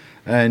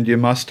and you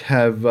must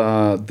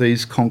have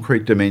these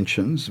concrete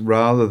dimensions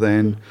rather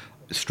than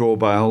straw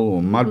bale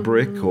or mud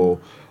brick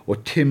or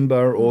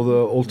timber or the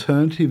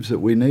alternatives that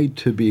we need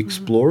to be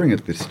exploring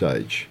at this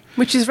stage.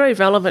 Which is very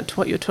relevant to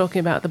what you're talking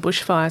about, the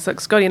bushfires.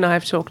 Like Scotty and I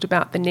have talked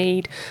about the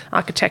need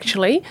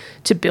architecturally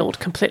to build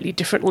completely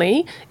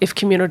differently if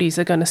communities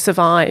are going to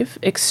survive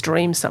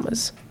extreme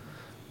summers.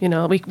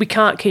 We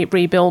can't keep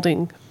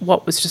rebuilding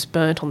what was just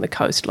burnt on the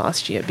coast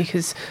last year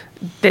because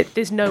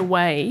there's no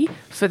way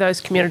for those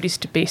communities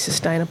to be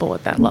sustainable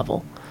at that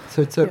level.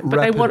 So it's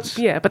but they want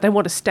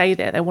to stay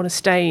there. They want to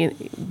stay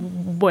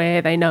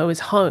where they know is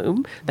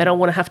home. They don't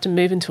want to have to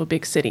move into a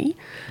big city.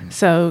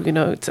 So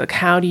it's like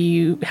how do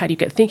you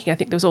get thinking? I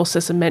think there was also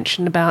some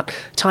mention about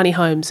tiny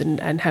homes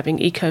and having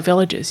eco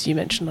villages. You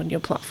mentioned on your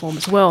platform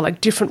as well,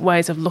 like different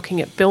ways of looking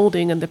at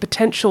building and the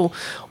potential.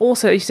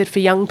 Also, you said for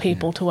young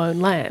people to own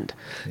land,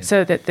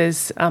 so that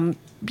there's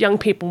young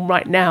people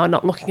right now are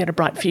not looking at a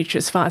bright future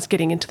as far as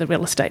getting into the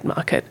real estate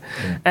market.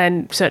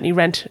 And certainly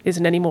rent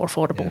isn't any more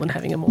affordable than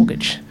having a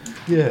mortgage.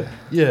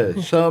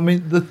 So,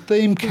 the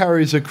theme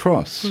carries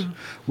across.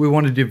 We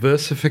want a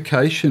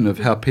diversification of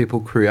how people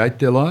create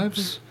their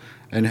lives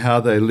and how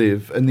they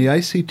live. And the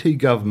ACT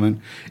government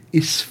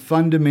is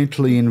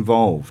fundamentally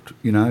involved.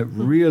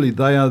 Really,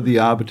 they are the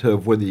arbiter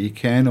of whether you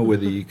can or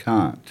whether you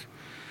can't.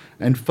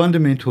 And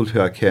fundamental to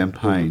our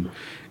campaign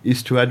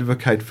is to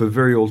advocate for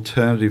very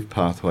alternative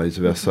pathways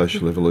of our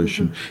social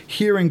evolution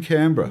here in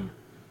Canberra.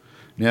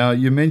 Now,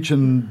 you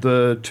mentioned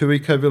the 2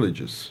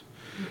 eco-villages.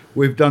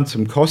 We've done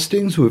some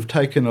costings. We've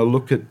taken a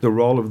look at the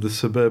role of the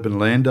Suburban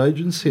Land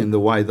Agency and the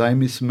way they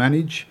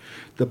mismanage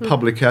the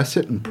public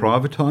asset and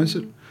privatise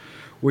it.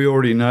 We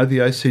already know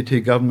the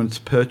ACT government's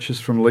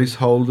purchased from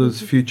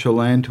leaseholders future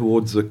land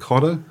towards the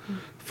Cotter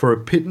for a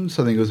pittance.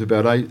 I think it was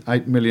about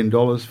 $8 million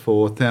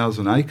for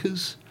 1,000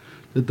 acres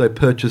that they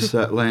purchased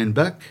that land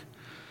back.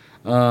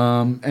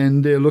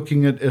 And they're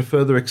looking at a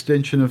further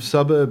extension of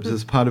suburbs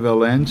as part of our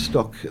land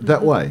stock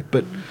that way.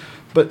 But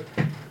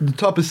the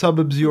type of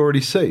suburbs you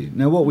already see.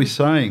 Now, what we're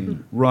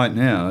saying right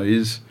now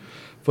is,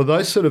 for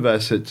those sort of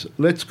assets,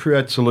 let's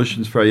create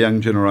solutions for our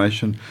young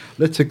generation.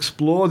 Let's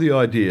explore the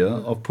idea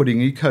of putting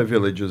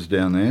eco-villages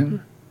down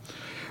there,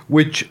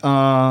 which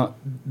are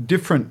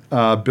different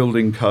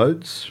building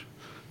codes,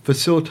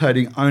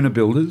 facilitating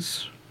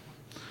owner-builders,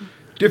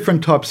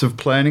 different types of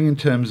planning in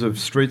terms of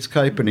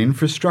streetscape and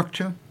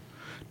infrastructure,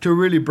 to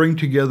really bring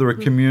together a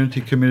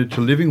community committed to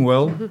living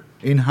well,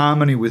 in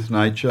harmony with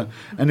nature,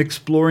 and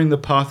exploring the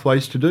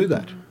pathways to do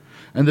that.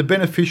 And the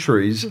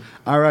beneficiaries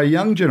are our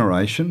young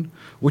generation,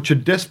 which are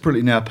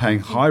desperately now paying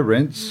high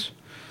rents,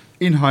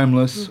 in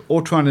homeless,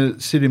 or trying to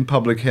sit in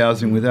public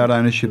housing without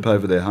ownership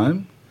over their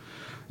home.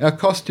 Our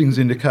costings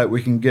indicate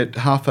we can get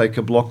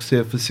half-acre blocks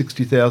there for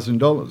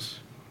 $60,000.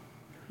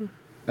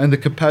 And the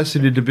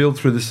capacity to build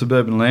through the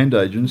Suburban Land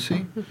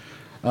Agency,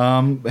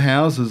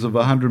 houses of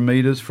 100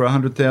 metres for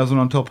 $100,000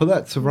 on top of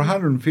that. So for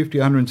 $150,000,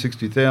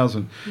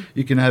 $160,000,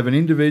 you can have an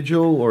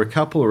individual or a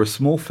couple or a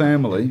small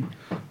family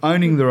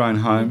owning their own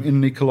home in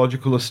an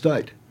ecological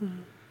estate.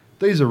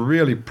 These are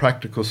really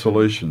practical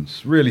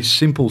solutions, really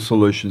simple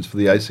solutions for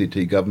the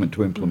ACT government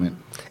to implement.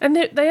 And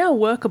they are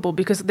workable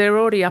because they're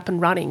already up and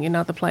running in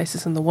other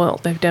places in the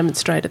world. They've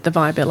demonstrated the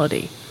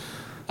viability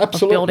of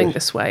building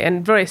this way,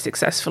 and very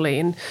successfully,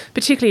 and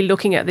particularly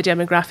looking at the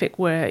demographic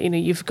where, you know,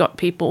 you've got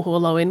people who are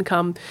low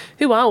income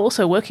who are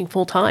also working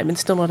full time and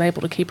still not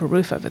able to keep a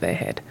roof over their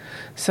head.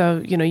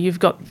 So, you know, you've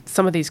got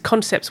some of these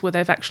concepts where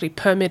they've actually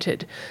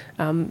permitted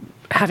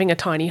having a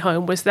tiny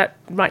home, was that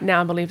right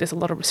now I believe there's a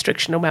lot of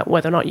restriction about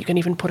whether or not you can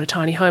even put a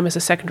tiny home as a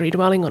secondary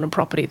dwelling on a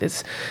property.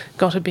 There's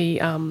got to be,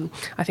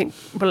 I think,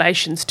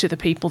 relations to the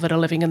people that are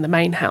living in the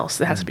main house.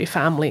 There has to be a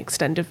family,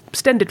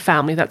 extended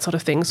family, that sort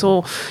of thing.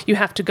 So you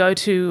have to go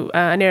to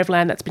an area of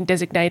land that's been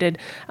designated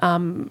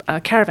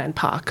a caravan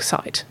park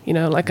site, you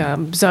know, like a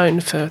zone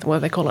for, what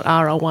they call it,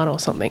 RL1 or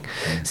something.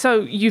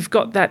 So you've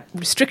got that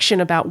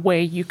restriction about where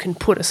you can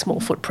put a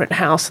small footprint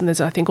house, and there's,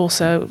 I think,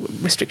 also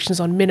restrictions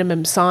on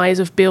minimum size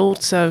of build.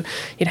 So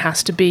it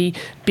has to be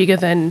bigger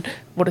than,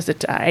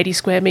 80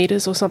 square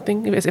metres or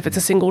something, if it's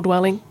a single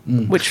dwelling,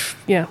 which,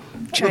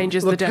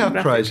 changes the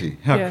demographic.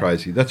 How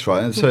crazy. That's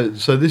right. And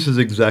so this is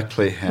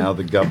exactly how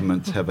the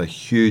governments have a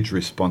huge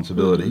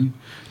responsibility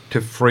to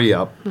free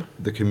up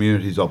the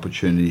community's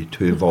opportunity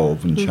to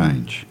evolve and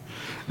change.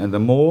 And the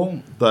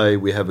more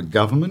we have a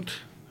government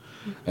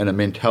and a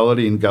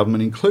mentality in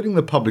government, including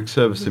the public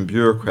service and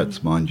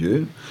bureaucrats, mind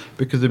you,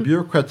 because the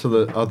bureaucrats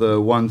are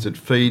the ones that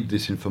feed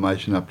this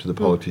information up to the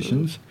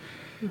politicians.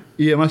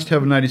 You must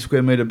have an 80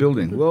 square metre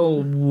building.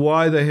 Well,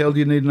 why the hell do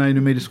you need an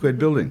 80 metre squared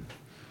building?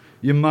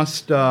 You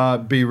must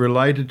be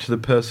related to the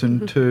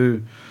person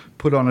to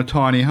put on a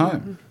tiny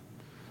home.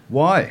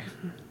 Why?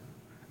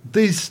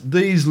 These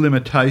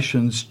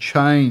limitations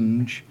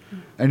change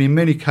and in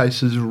many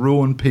cases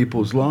ruin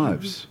people's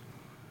lives.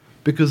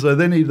 Because they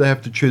then either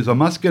have to choose, I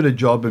must get a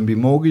job and be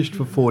mortgaged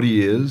for 40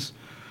 years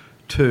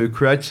to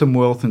create some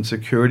wealth and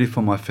security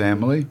for my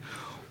family,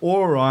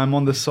 or I'm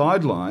on the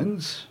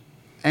sidelines,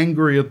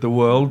 angry at the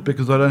world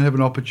because I don't have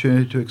an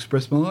opportunity to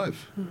express my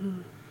life.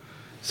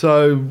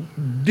 So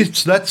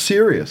it's that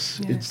serious.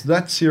 Yeah. It's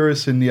that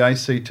serious in the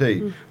ACT,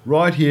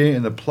 right here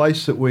in the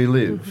place that we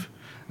live.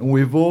 And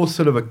we've all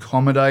sort of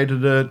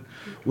accommodated it.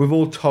 We've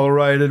all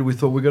tolerated. We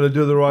thought we've got to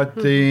do the right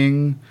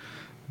thing.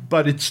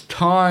 But it's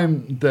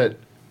time that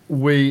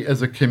we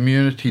as a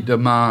community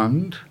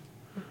demand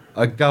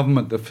a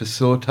government that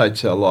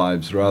facilitates our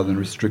lives rather than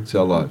restricts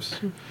our lives.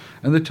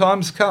 And the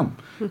time's come.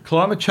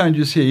 Climate change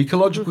is here.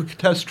 Ecological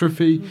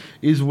catastrophe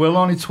is well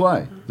on its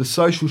way. The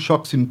social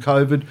shocks in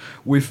COVID,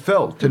 we've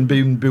felt and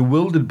been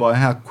bewildered by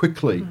how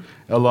quickly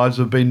our lives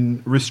have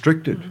been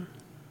restricted.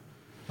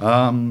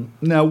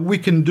 Now, we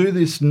can do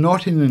this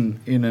not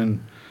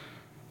in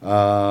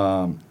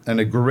an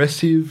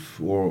aggressive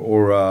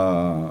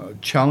or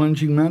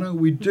challenging manner.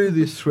 We do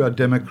this through our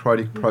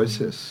democratic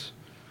process.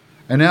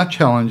 And our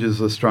challenge as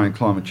the Australian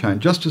Climate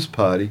Change Justice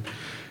Party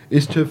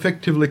is to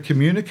effectively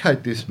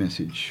communicate this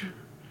message,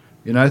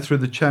 through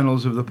the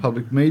channels of the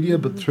public media,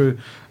 but through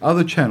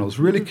other channels,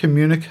 really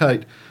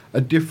communicate a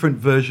different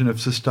version of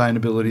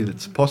sustainability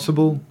that's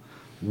possible,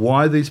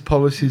 why these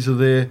policies are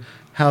there,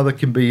 how they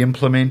can be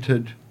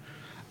implemented,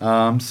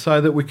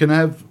 so that we can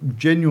have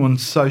genuine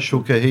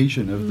social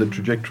cohesion of the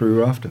trajectory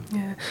we're after.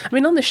 Yeah. I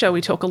mean, on the show we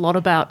talk a lot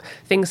about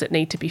things that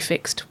need to be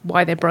fixed,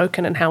 why they're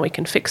broken and how we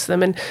can fix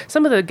them. And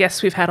some of the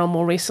guests we've had on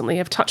more recently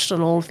have touched on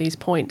all of these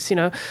points.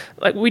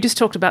 Like we just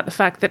talked about the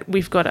fact that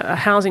we've got a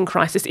housing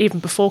crisis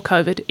even before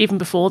COVID, even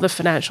before the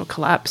financial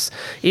collapse,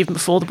 even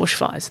before the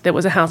bushfires. There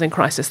was a housing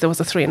crisis. There was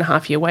a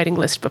 3.5-year waiting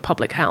list for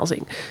public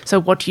housing. So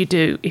what do you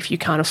do if you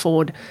can't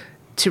afford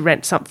to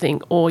rent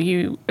something, or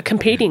you are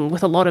competing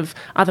with a lot of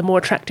other more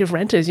attractive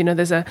renters.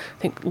 There's I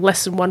think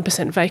less than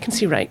 1%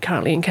 vacancy rate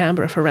currently in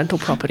Canberra for rental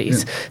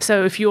properties. Yeah.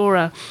 So if you're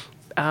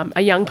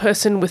a young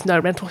person with no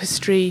rental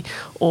history,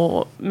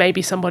 or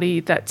maybe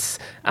somebody that's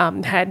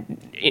had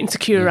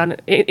insecure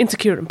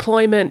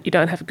employment, you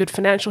don't have a good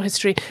financial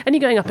history, and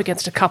you're going up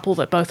against a couple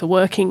that both are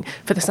working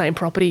for the same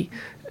property,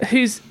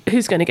 who's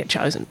going to get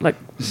chosen?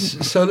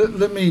 So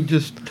let me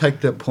just take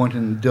that point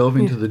and delve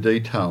into the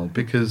detail,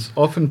 because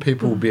often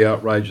people will be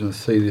outraged and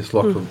see this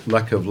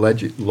lack of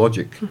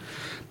logic.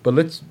 But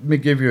let me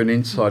give you an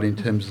insight in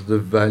terms of the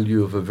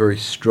value of a very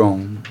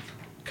strong,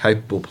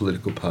 capable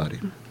political party.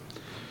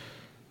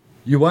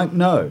 You won't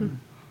know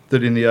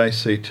that in the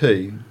ACT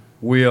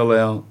we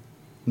allow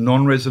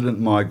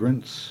non-resident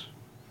buyers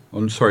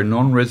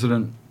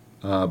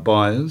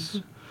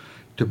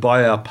to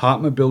buy our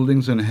apartment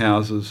buildings and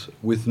houses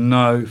with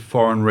no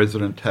foreign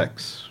resident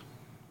tax.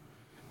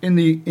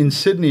 In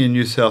Sydney and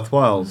New South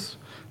Wales,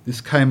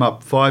 this came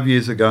up 5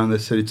 years ago, and they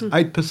said it's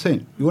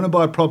 8%. You want to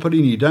buy a property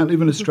and you don't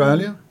live in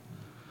Australia?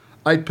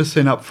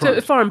 8% up front.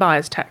 So foreign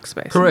buyers tax,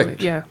 basically.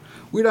 Correct. Yeah.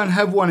 We don't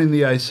have one in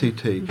the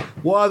ACT.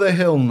 Why the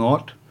hell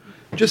not?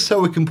 Just so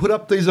we can put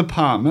up these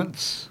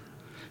apartments,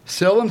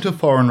 sell them to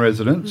foreign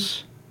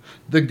residents,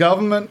 the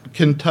government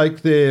can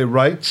take their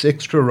rates,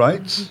 extra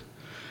rates,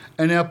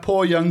 and our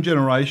poor young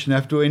generation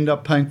have to end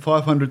up paying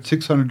 $500,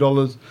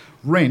 $600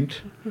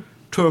 rent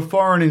to a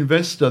foreign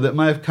investor that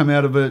may have come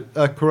out of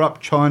a corrupt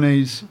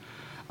Chinese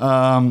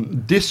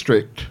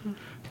district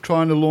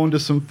trying to launder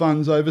some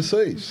funds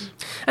overseas.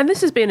 And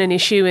this has been an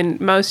issue in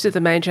most of the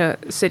major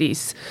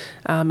cities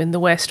in the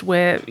West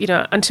where,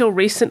 until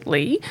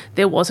recently,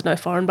 there was no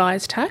foreign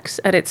buyers tax,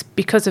 and it's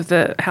because of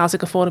the housing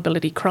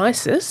affordability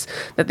crisis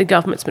that the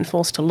government's been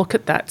forced to look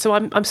at that. So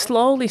I'm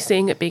slowly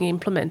seeing it being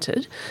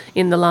implemented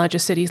in the larger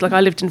cities. Like,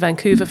 I lived in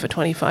Vancouver for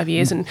 25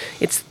 years, and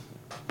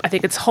I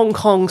think it's Hong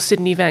Kong,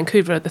 Sydney,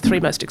 Vancouver are the three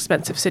most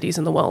expensive cities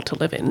in the world to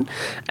live in.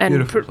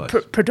 And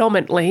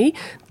predominantly,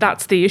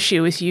 that's the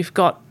issue, is you've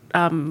got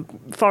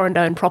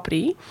foreign-owned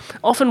property,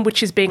 often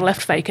which is being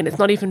left vacant. It's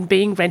not even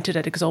being rented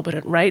at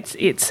exorbitant rates.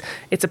 It's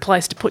a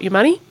place to put your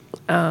money,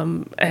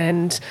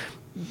 and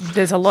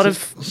there's a lot of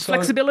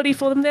flexibility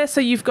for them there.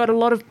 So you've got a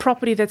lot of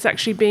property that's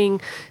actually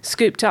being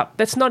scooped up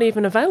that's not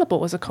even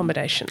available as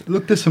accommodation.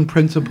 Look, there's some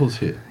principles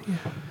here. Yeah.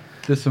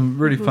 There's some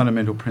really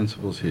fundamental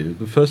principles here.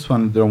 The first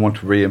one that I want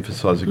to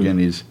re-emphasise again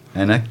is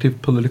an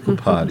active political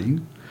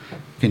party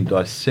can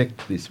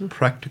dissect these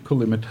practical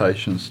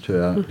limitations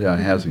to our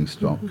housing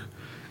stock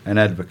and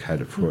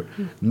advocated for it.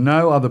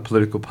 No other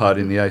political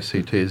party in the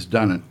ACT has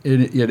done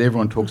it, yet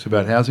everyone talks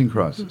about housing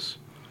crisis.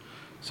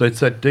 So it's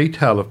that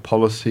detail of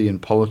policy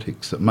and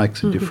politics that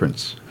makes a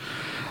difference.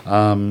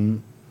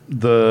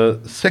 The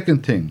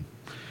second thing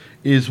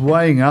is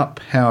weighing up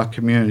how a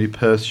community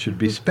purse should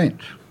be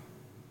spent.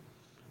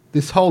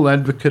 This whole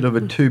advocate of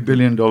a $2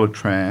 billion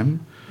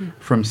tram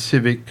from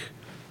Civic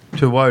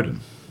to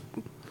Woden.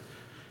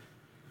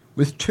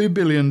 With $2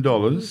 billion,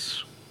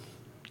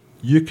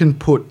 you can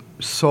put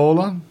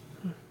solar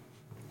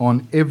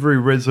on every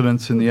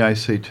residence in the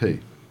ACT.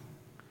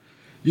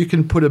 You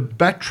can put a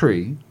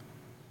battery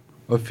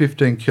of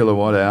 15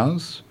 kilowatt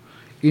hours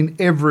in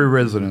every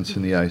residence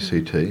in the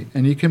ACT,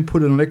 and you can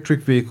put an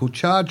electric vehicle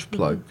charge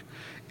plug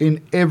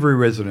in every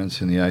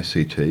residence in the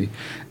ACT,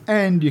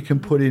 and you can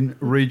put in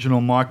regional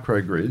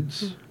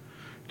microgrids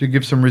to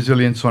give some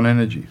resilience on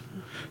energy.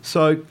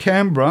 So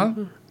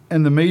Canberra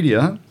and the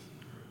media,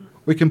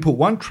 we can put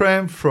one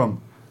tram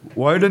from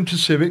Woden to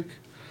Civic,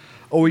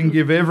 or we can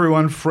give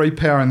everyone free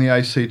power in the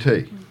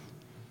ACT.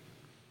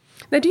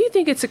 Now, do you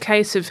think it's a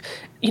case of,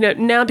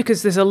 now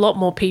because there's a lot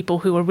more people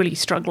who are really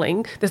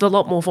struggling, there's a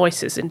lot more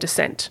voices in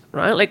dissent,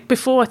 right? Like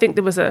before, I think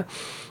there was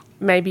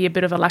maybe a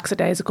bit of a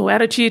lackadaisical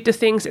attitude to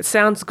things. It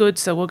sounds good,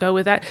 so we'll go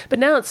with that. But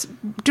now it's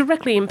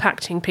directly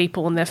impacting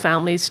people and their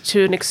families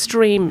to an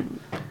extreme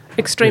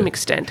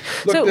extent.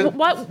 Look, so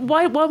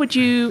why would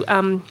you?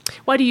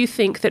 Why do you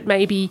think that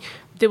maybe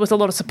there was a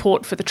lot of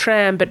support for the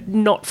tram, but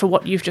not for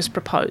what you've just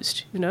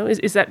proposed?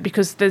 Is that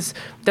because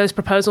those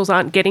proposals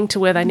aren't getting to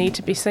where they need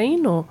to be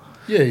seen, or?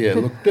 Yeah.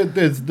 Look,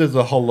 there's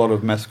a whole lot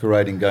of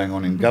masquerading going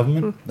on in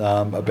government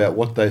about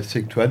what they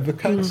seek to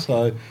advocate.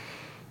 So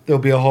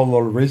there'll be a whole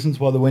lot of reasons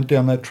why they went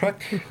down that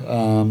track.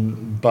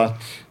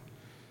 But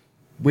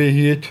we're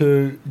here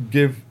to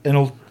give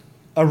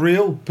a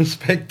real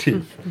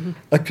perspective,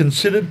 a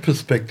considered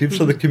perspective,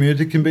 so the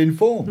community can be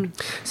informed.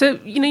 So,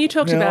 you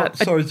talked about...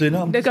 Sorry,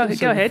 Zena. Go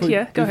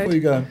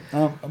ahead.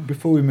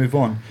 Before we move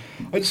on,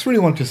 I just really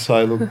want to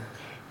say, look,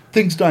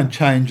 things don't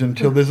change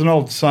until there's an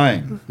old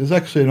saying. There's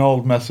actually an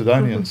old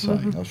Macedonian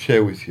saying I'll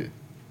share with you.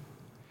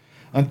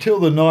 Until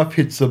the knife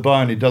hits the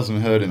bone, it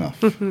doesn't hurt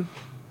enough.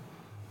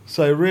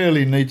 So it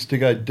really needs to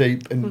go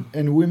deep,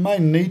 and we may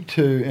need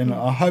to, and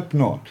I hope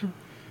not,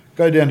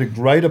 go down to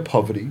greater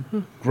poverty,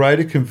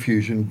 greater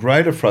confusion,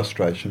 greater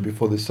frustration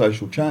before there's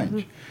social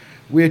change.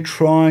 We're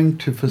trying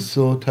to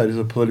facilitate as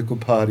a political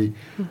party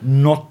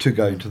not to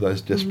go into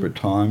those desperate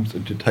times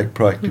and to take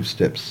proactive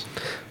steps.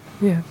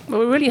 Yeah. Well,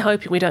 we're really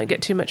hoping we don't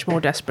get too much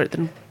more desperate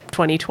than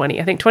 2020.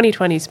 I think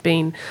 2020 has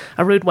been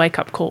a rude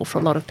wake-up call for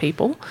a lot of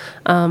people.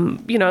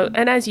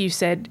 And as you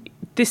said,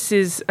 this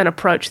is an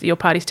approach that your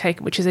party's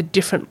taken, which is a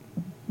different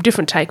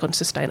take on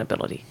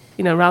sustainability.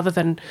 Rather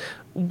than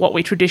what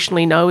we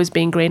traditionally know as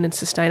being green and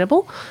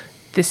sustainable,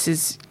 this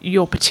is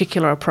your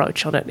particular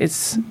approach on it.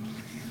 Is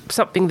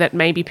something that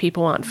maybe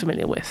people aren't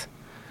familiar with.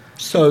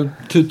 So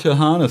to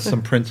harness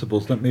some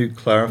principles, let me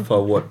clarify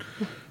what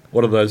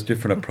are those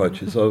different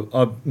approaches.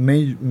 I've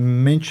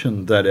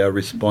mentioned that our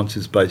response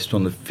is based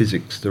on the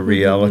physics, the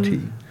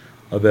reality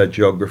of our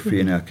geography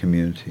and our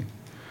community,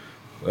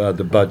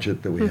 the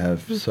budget that we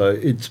have. So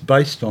it's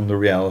based on the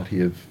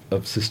reality of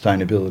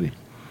sustainability.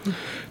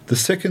 The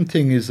second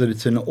thing is that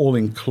it's an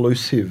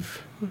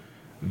all-inclusive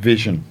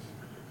vision,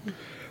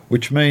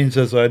 which means,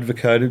 as I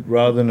advocated,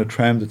 rather than a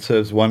tram that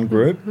serves one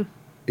group,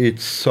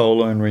 it's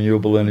solar and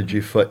renewable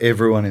energy for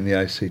everyone in the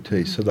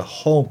ACT. So the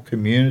whole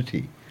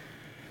community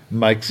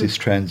makes this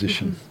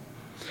transition.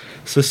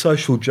 So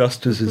social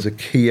justice is a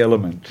key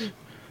element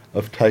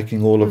of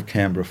taking all of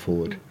Canberra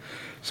forward.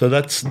 So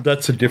that's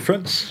a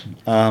difference.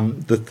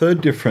 The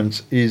third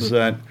difference is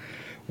that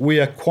we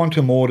are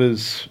quantum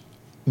orders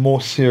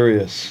more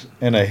serious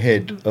and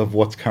ahead of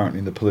what's currently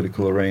in the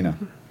political arena.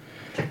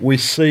 We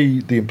see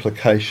the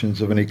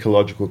implications of an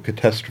ecological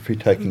catastrophe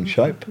taking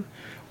shape.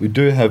 We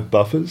do have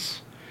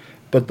buffers,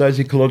 but those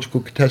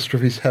ecological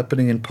catastrophes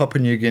happening in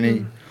Papua New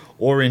Guinea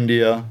or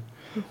India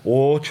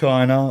or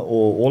China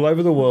or all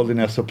over the world in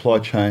our supply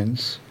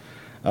chains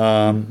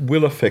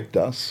will affect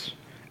us.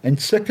 And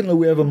secondly,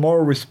 we have a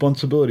moral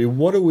responsibility.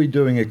 What are we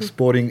doing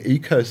exporting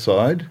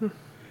ecocide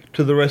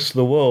to the rest of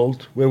the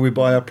world where we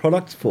buy our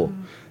products for?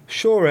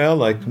 Sure, our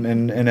lake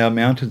and our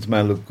mountains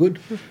may look good,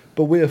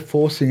 but we are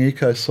forcing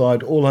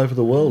ecocide all over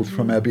the world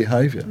from our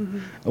behaviour.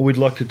 And we'd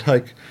like to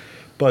take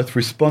both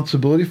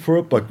responsibility for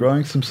it by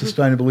growing some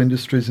sustainable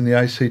industries in the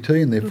ACT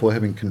and therefore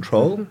having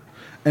control,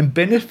 and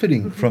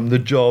benefiting from the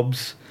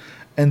jobs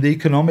and the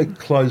economic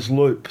closed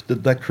loop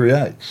that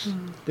creates.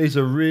 These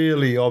are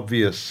really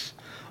obvious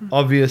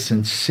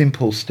and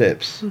simple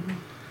steps.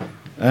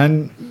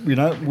 And,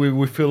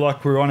 we feel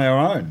like we're on our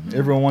own.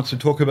 Everyone wants to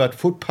talk about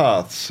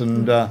footpaths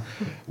and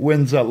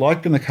when's that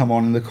light going to come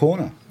on in the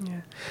corner?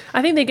 Yeah.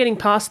 I think they're getting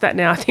past that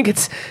now. I think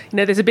it's,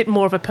 there's a bit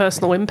more of a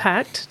personal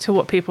impact to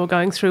what people are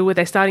going through, where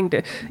they're starting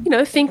to,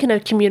 think in a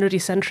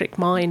community-centric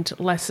mind,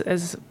 less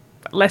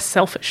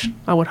selfish,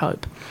 I would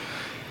hope.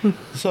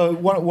 So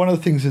one of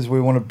the things is we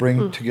want to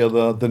bring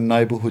together the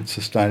neighbourhood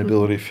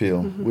sustainability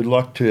feel. We'd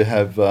like to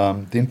have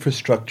the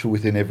infrastructure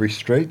within every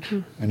street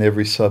and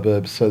every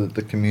suburb so that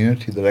the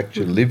community that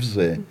actually lives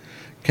there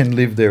can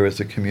live there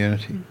as a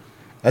community.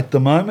 At the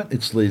moment,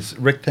 it's these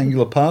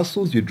rectangular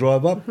parcels. You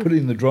drive up, put it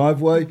in the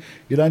driveway,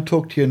 you don't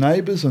talk to your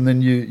neighbours, and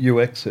then you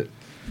exit.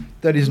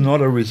 That is not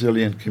a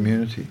resilient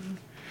community.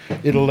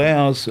 It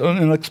allows, and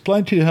I'll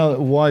explain to you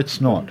why it's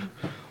not.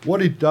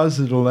 What it does,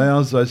 it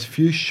allows those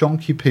few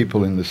shonky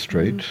people in the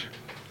street,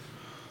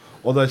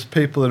 or those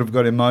people that have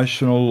got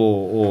emotional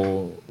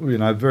or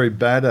very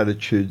bad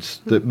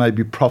attitudes that may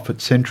be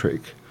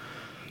profit-centric,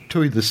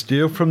 to either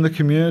steal from the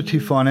community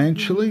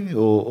financially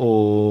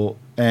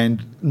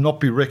and not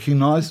be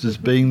recognised as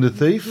being the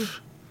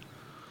thief,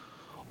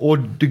 or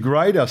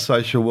degrade our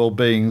social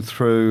well-being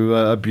through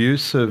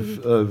abuse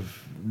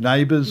of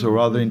neighbours or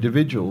other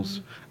individuals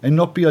and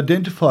not be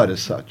identified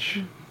as such.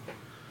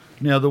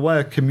 Now, the way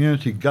a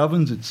community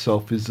governs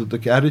itself is that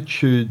the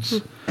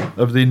attitudes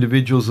of the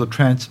individuals are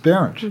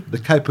transparent. The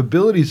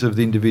capabilities of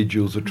the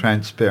individuals are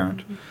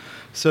transparent.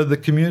 So the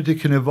community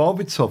can evolve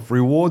itself,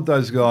 reward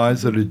those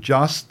guys that are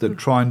just, that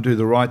try and do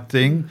the right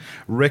thing,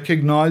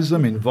 recognise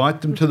them,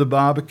 invite them to the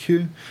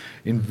barbecue,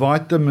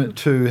 invite them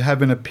to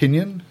have an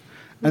opinion.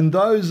 And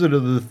those that are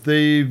the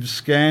thieves,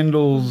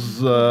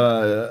 scandals,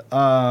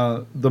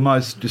 are the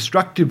most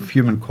destructive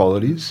human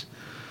qualities.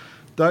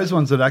 Those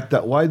ones that act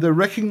that way, they're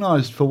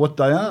recognised for what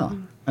they are,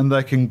 and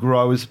they can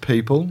grow as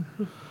people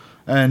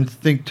and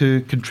think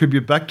to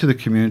contribute back to the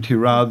community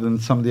rather than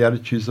some of the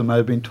attitudes that may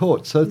have been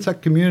taught. So it's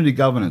that community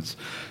governance.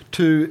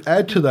 To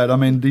add to that,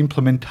 the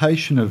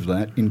implementation of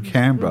that in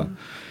Canberra,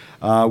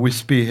 we're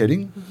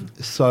spearheading.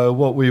 So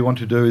what we want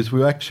to do is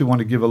we actually want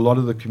to give a lot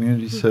of the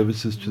community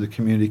services to the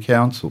community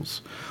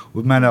councils.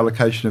 We've made an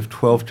allocation of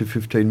 12 to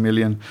 15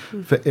 million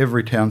for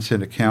every town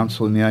centre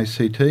council in the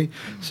ACT,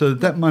 so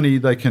that money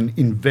they can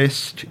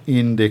invest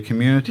in their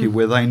community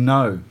where they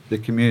know their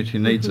community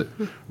needs it,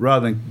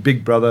 rather than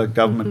Big Brother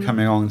government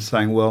coming on and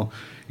saying, well,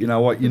 you know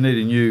what, you need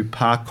a new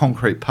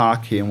concrete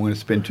park here and we're going to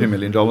spend $2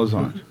 million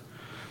on it.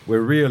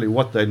 Where really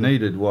what they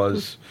needed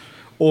was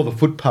all the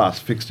footpaths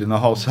fixed in the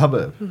whole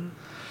suburb.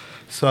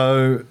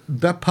 So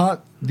that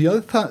part, the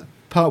other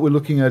part we're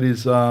looking at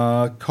is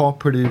a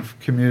cooperative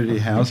community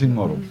housing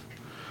model,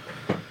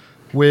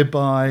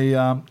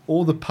 whereby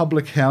all the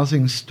public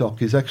housing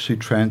stock is actually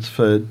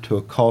transferred to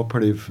a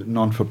cooperative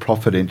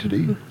non-for-profit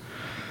entity,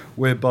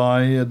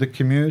 whereby the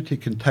community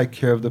can take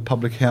care of the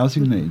public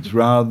housing needs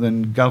rather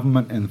than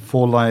government and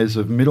 4 layers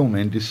of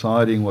middlemen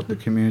deciding what the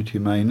community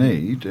may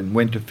need and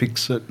when to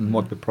fix it and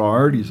what the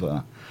priorities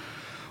are.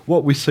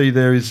 What we see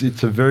there is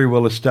it's a very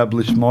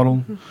well-established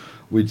model.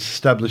 We'd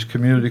establish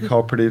community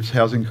cooperatives,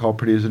 housing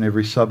cooperatives in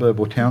every suburb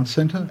or town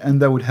centre, and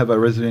they would have a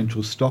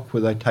residential stock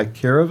where they take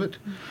care of it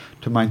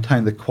to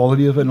maintain the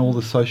quality of it and all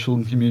the social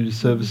and community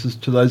services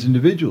to those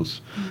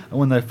individuals. And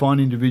when they find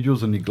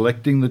individuals are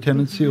neglecting the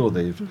tenancy or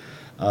they've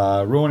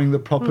ruining the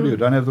property or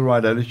don't have the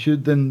right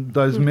attitude, then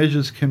those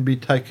measures can be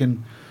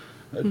taken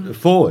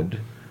forward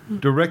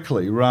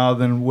directly rather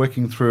than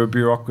working through a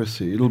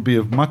bureaucracy. It'll be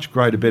of much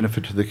greater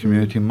benefit to the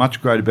community,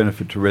 much greater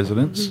benefit to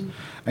residents,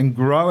 and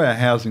grow our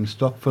housing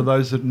stock for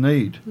those that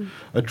need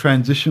a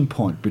transition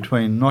point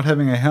between not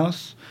having a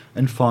house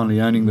and finally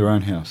owning their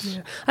own house.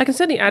 Yeah. I can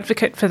certainly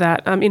advocate for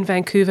that. In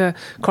Vancouver,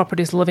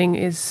 cooperatives living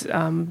is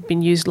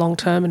been used long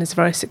term and is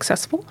very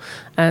successful,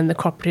 and the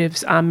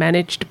cooperatives are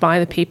managed by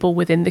the people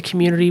within the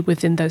community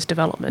within those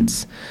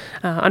developments.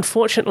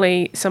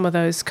 Unfortunately, some of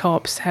those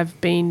co-ops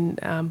have been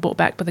bought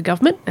back by the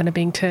government and are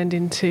being turned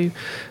into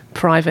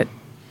private,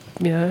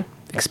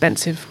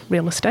 expensive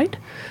real estate.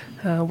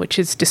 Which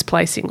is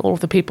displacing all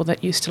of the people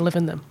that used to live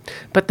in them.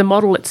 But the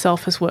model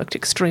itself has worked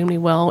extremely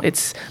well.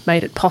 It's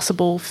made it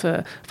possible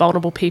for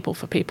vulnerable people,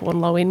 for people on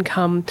low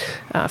income,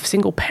 for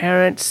single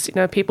parents,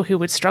 people who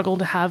would struggle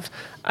to have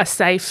a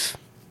safe,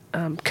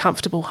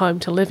 comfortable home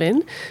to live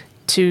in,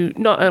 to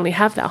not only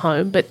have that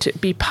home, but to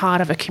be part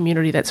of a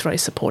community that's very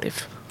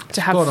supportive.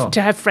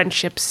 To have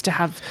friendships, to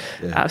have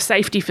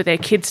safety for their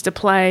kids to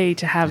play,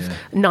 to have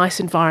a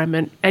nice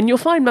environment. And you'll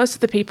find most of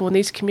the people in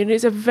these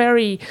communities are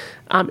very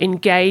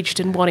engaged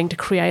in wanting to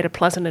create a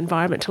pleasant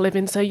environment to live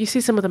in. So you see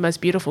some of the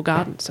most beautiful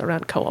gardens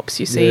around co-ops.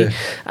 You see,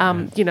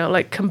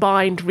 like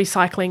combined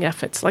recycling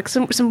efforts. Like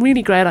some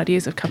really great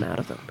ideas have come out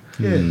of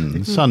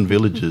them. Sun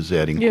Villages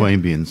out in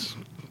Queanbeyan's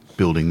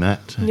building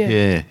that.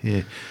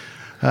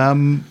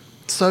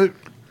 So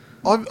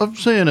I've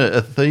seen a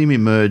theme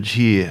emerge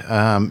here.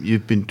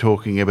 You've been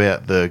talking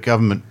about the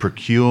government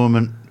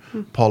procurement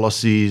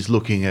policies,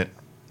 looking at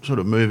sort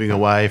of moving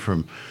away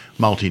from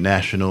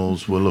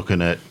multinationals. We're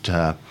looking at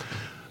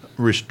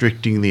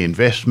restricting the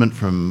investment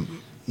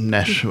from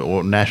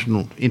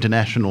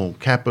international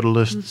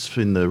capitalists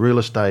in the real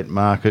estate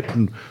market,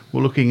 and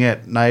we're looking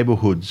at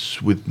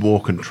neighbourhoods with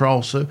more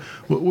control. So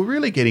we're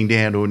really getting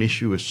down to an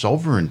issue of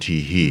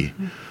sovereignty here,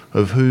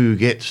 of who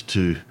gets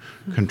to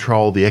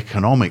control the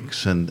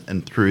economics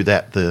and through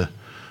that the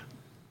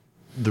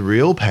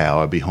real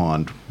power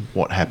behind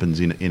what happens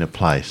in a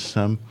place.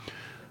 So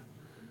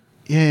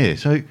do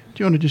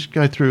you want to just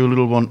go through a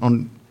little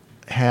on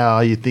how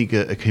you think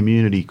a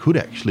community could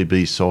actually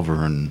be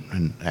sovereign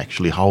and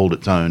actually hold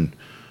its own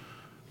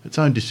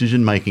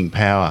decision-making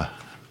power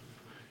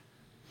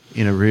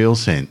in a real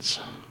sense?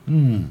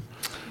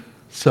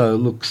 So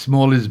look,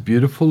 small is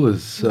beautiful,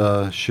 as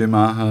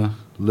Schumacher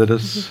led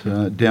us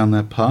down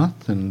that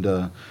path, and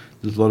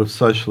there's a lot of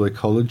social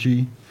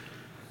ecology,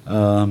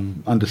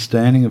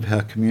 understanding of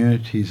how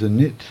communities are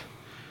knit.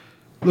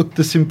 Look,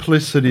 the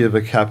simplicity of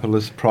a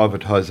capitalist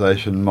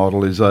privatisation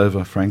model is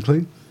over,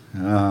 frankly,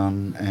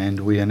 and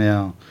we are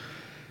now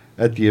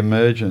at the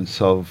emergence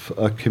of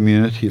a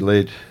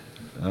community-led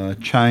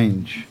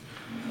change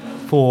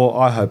for,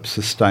 I hope,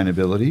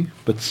 sustainability,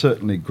 but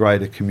certainly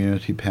greater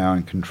community power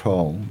and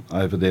control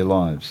over their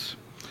lives.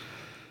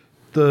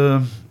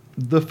 The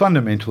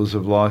fundamentals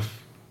of life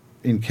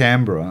in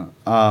Canberra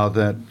are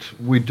that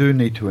we do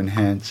need to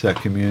enhance our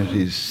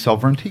community's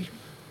sovereignty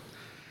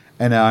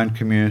and our own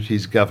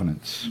community's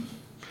governance.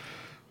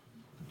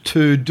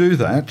 To do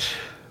that,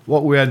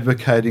 what we're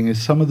advocating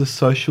is some of the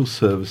social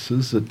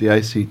services that the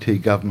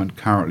ACT government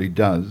currently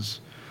does,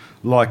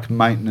 like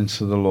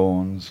maintenance of the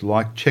lawns,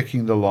 like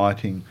checking the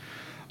lighting,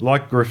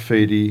 like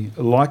graffiti,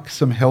 like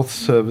some health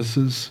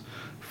services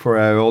for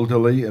our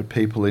elderly and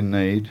people in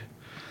need,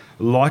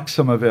 like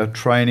some of our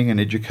training and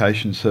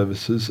education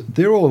services.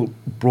 They're all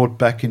brought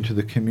back into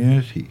the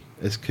community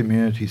as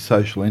community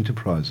social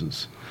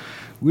enterprises.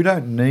 We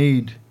don't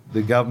need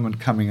the government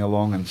coming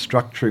along and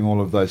structuring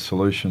all of those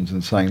solutions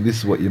and saying this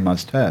is what you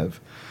must have.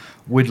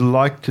 We'd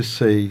like to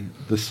see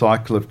the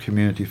cycle of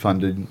community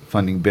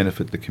funding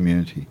benefit the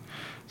community.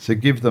 So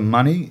give the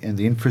money and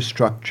the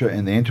infrastructure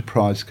and the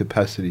enterprise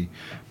capacity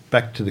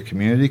back to the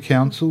community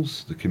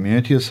councils, the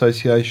community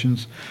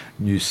associations,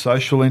 new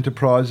social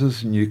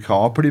enterprises, new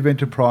cooperative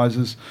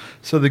enterprises,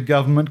 so the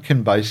government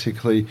can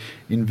basically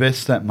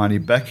invest that money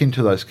back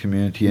into those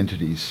community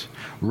entities,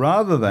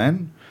 rather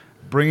than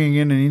bringing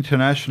in an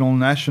international,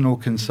 national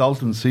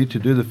consultancy to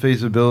do the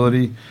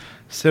feasibility,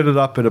 set it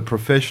up at a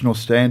professional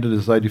standard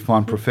as they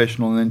define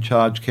professional, and then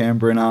charge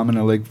Canberra an arm and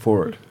a leg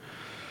for it.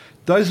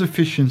 Those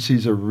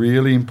efficiencies are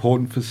really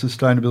important for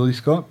sustainability,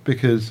 Scott,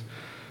 because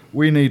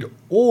we need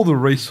all the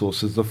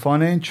resources, the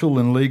financial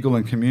and legal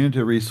and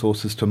community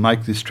resources, to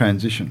make this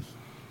transition.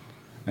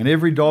 And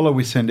every dollar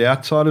we send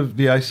outside of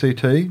the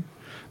ACT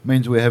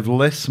means we have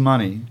less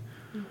money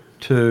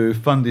to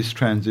fund this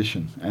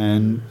transition.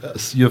 And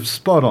you're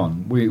spot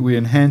on. We're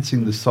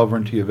enhancing the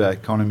sovereignty of our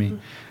economy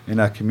and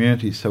our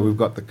community, so we've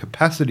got the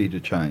capacity to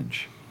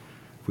change.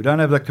 If we don't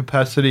have that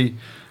capacity,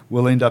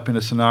 we'll end up in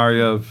a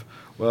scenario of,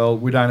 well,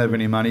 we don't have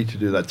any money to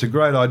do that. It's a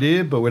great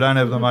idea, but we don't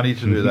have the money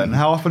to do that. And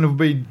how often have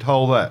we been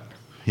told that?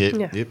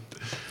 Yep.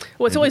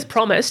 Well, it's always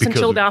promised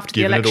until after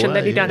the election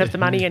that you don't have the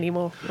money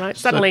anymore, right?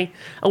 Suddenly,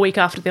 a week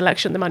after the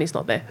election, the money's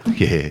not there.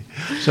 Yeah.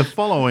 So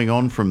following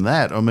on from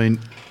that, I mean,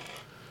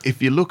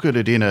 if you look at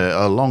it in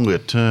a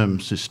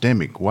longer-term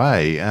systemic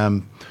way,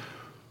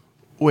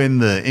 when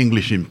the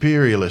English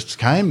imperialists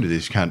came to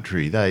this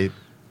country, they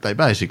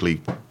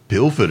basically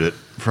pilfered it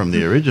from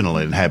the original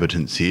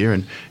inhabitants here,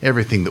 and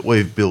everything that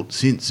we've built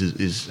since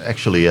is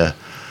actually a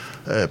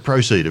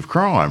proceed of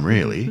crime,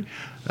 really.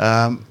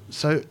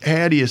 So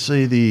how do you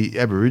see the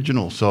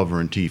Aboriginal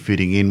sovereignty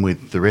fitting in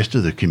with the rest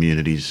of the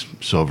community's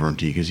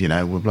sovereignty? Because,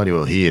 we're bloody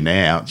well here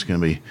now. It's going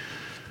to be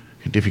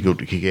difficult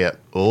to kick out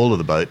all of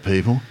the boat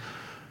people.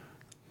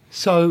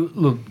 So,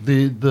 look,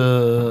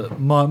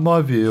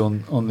 my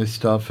view on this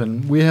stuff,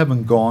 and we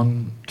haven't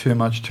gone too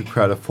much to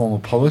create a formal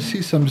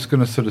policy, so I'm just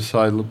going to sort of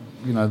say, look,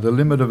 the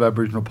limit of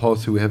Aboriginal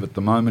policy we have at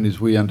the moment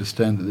is we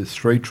understand that there's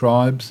 3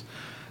 tribes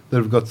that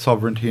have got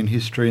sovereignty and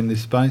history in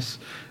this space.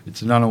 It's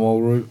the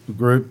Ngunnawal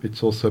group,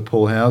 it's also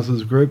Paul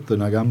House's group, the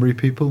Ngambri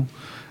people,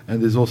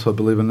 and there's also, I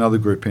believe, another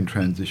group in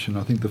transition.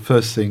 I think the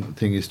first thing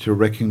is to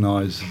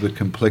recognise the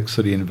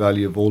complexity and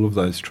value of all of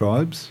those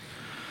tribes.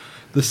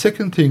 The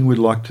second thing we'd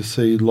like to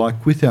see,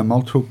 like with our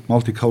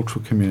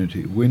multicultural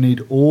community, we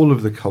need all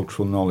of the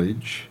cultural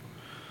knowledge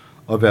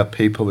of our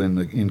people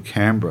in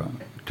Canberra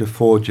to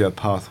forge our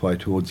pathway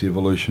towards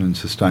evolution and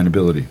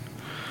sustainability.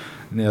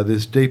 Now,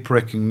 there's deep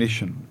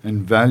recognition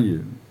and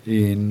value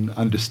in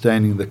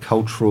understanding the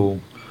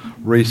cultural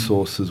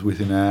resources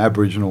within our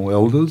Aboriginal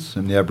elders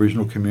and the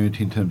Aboriginal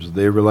community in terms of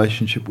their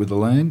relationship with the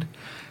land,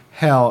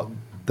 how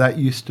that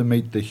used to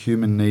meet the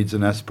human needs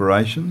and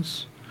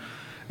aspirations,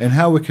 and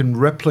how we can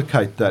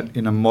replicate that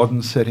in a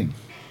modern setting.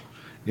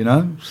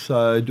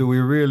 So do we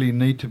really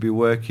need to be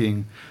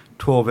working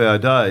 12-hour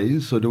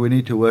days, or do we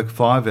need to work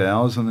 5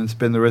 hours and then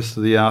spend the rest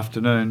of the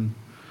afternoon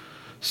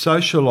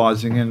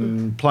socialising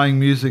and playing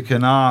music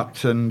and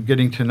art and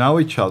getting to know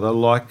each other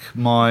like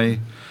my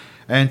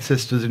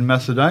ancestors in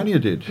Macedonia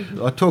did?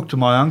 I talked to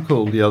my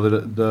uncle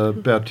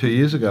about 2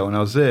 years ago when I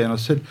was there, and I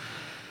said,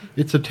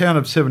 it's a town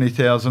of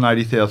 70,000,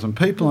 80,000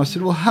 people. And I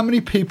said, well, how many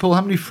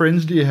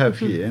friends do you have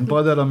here? And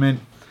by that I meant,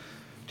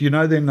 do you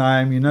know their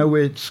name? You know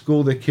where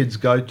school their kids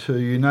go to?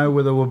 You know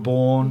where they were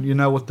born? You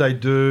know what they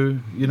do?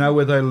 You know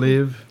where they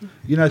live?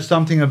 You know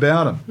something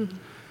about them?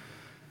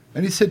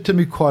 And he said to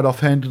me quite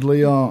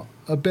offhandedly,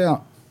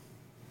 about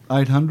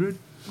 800.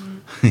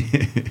 He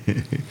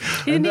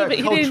didn't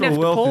even have to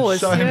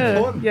pause. So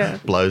important. Yeah.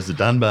 Blows the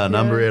Dunbar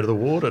number out of the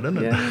water, doesn't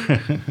it?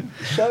 Yeah.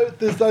 So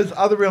there's those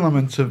other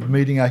elements of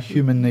meeting our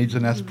human needs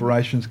and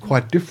aspirations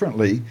quite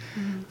differently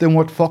than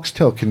what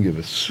Foxtel can give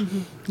us.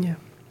 Yeah.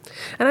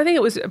 And I think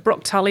it was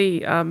Brock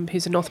Tully,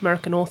 who's a North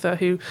American author,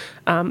 who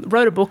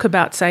wrote a book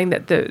about saying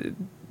that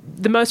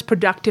the most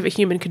productive a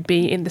human could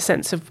be in the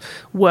sense of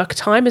work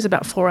time is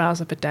about 4 hours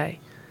of a day.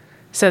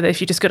 So that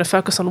if you just got to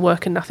focus on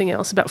work and nothing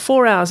else, about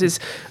 4 hours is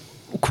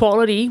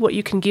quality, what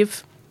you can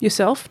give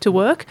yourself to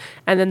work,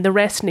 and then the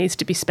rest needs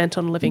to be spent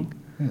on living,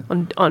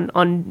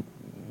 on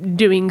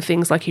doing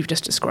things like you've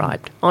just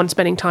described, on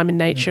spending time in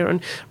nature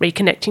and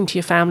reconnecting to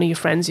your family, your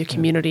friends, your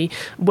community,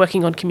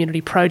 working on community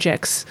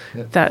projects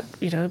that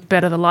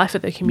better the life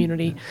of the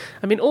community.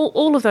 I mean,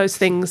 all of those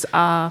things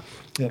are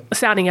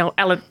sounding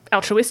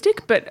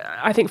altruistic, but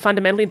I think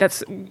fundamentally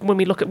that's when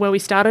we look at where we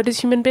started as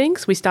human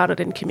beings, we started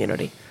in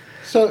community.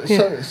 So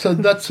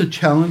that's a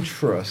challenge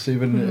for us.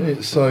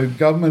 So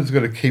government's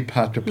got a key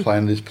part to play,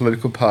 and this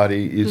political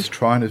party is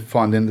trying to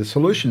find them the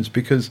solutions,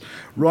 because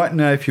right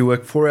now if you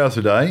work 4 hours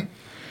a day,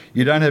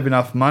 you don't have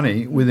enough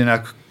money within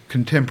our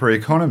contemporary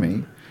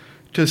economy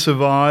to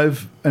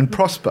survive and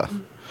prosper.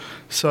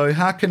 So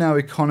how can our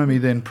economy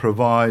then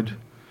provide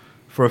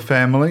for a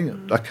family,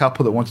 a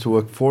couple that wants to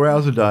work 4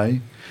 hours a day,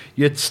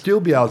 yet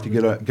still be able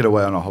to get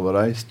away on a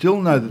holiday,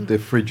 still know that their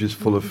fridge is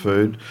full of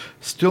food,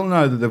 still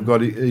know that they've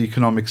got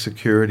economic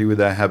security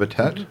with our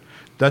habitat?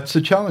 That's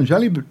the challenge.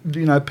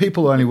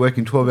 People are only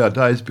working 12-hour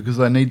days because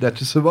they need that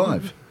to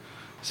survive.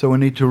 So we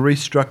need to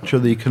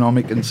restructure the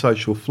economic and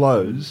social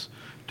flows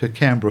to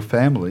Canberra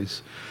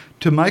families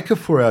to make a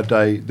 4-hour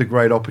day the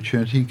great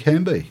opportunity it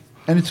can be.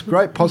 And it's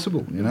great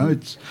possible,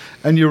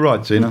 and you're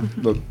right, Zena.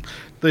 Look,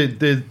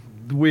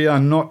 we are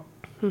not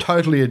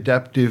totally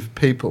adaptive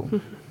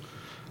people.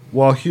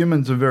 While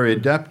humans are very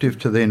adaptive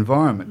to the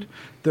environment,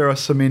 there are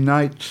some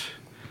innate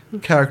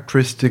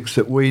characteristics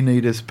that we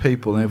need as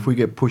people, and if we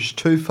get pushed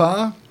too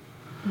far,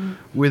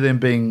 we then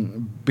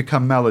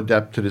become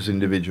maladapted as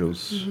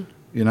individuals.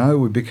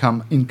 We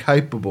become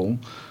incapable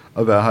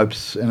of our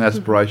hopes and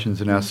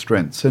aspirations and our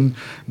strengths. And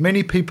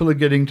many people are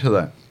getting to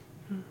that.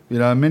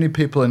 Many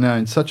people are now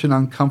in such an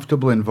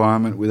uncomfortable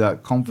environment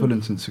without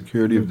confidence and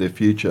security of their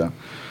future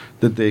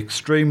that they're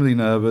extremely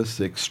nervous,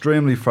 they're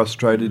extremely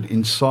frustrated,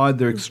 inside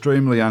they're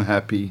extremely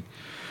unhappy.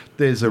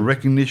 There's a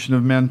recognition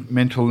of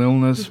mental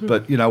illness,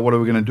 but, what are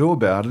we going to do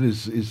about it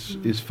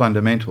is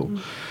fundamental.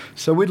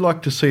 So we'd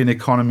like to see an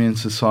economy and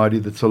society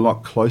that's a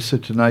lot closer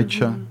to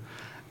nature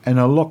and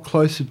a lot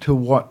closer to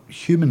what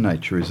human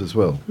nature is as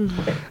well.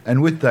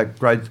 And with that,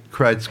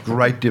 creates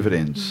great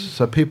dividends.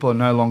 So people are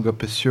no longer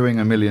pursuing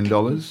 $1 million.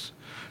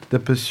 They're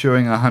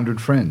pursuing 100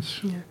 friends.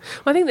 Yeah.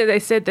 Well, I think that they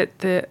said that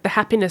the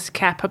happiness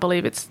cap, I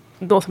believe it's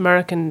North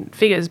American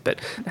figures, but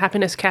the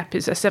happiness cap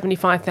is a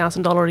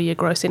 $75,000 a year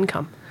gross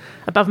income.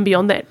 Above and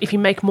beyond that, if you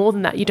make more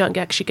than that, you don't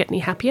actually get any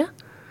happier.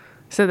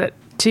 So that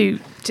to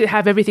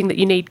have everything that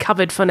you need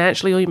covered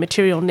financially, all your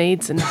material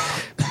needs and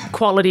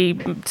quality,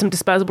 some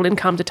disposable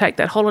income to take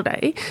that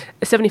holiday,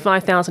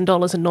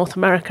 $75,000 in North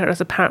America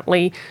is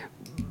apparently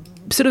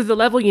sort of the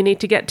level you need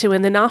to get to,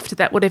 and then after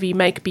that, whatever you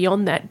make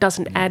beyond that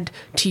doesn't add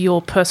to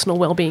your personal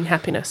well-being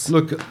happiness.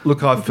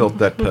 Look, I've felt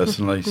that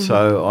personally.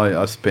 So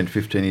I spent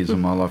 15 years of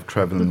my life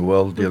travelling the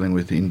world, dealing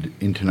with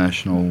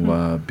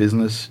international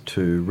business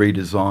to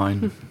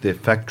redesign their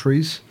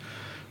factories.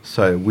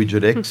 So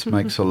Widget X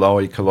makes a low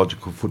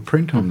ecological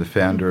footprint. I'm the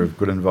founder of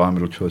Good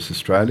Environmental Choice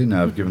Australia.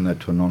 Now I've given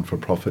that to a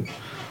non-for-profit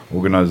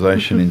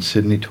organisation in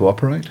Sydney to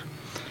operate.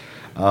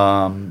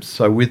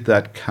 So with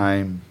that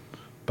came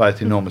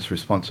both enormous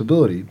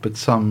responsibility, but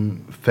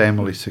some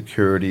family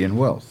security and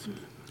wealth.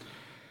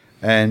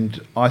 And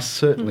I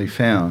certainly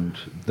found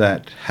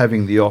that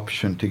having the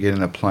option to get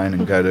in a plane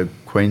and go to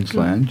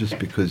Queensland just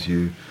because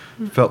you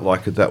felt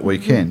like it that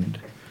weekend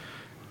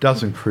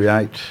doesn't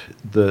create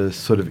the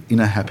sort of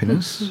inner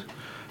happiness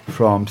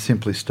from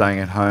simply staying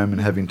at home and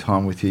having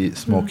time with your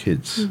small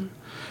kids.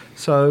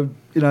 So,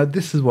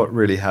 this is what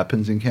really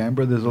happens in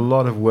Canberra. There's a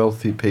lot of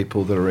wealthy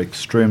people that are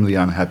extremely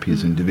unhappy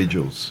as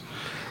individuals.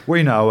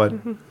 We know it,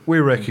 we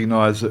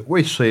recognise it,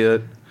 we see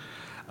it,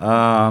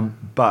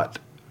 but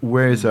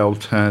where's our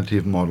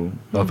alternative model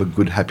of a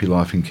good, happy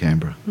life in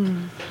Canberra?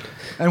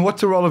 And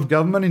what's the role of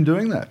government in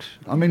doing that?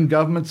 I mean,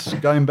 government's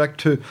going back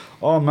to,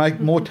 make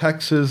more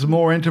taxes,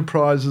 more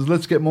enterprises,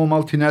 let's get more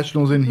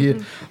multinationals in here,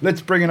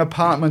 let's bring in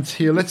apartments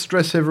here, let's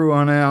stress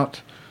everyone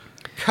out.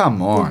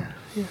 Come on.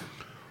 Yeah.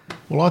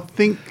 Well, I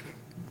think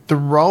the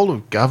role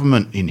of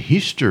government in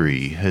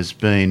history has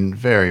been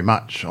very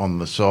much on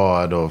the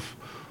side of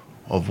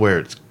where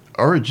its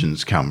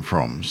origins come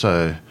from.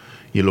 So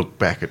you look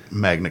back at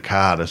Magna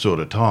Carta sort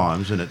of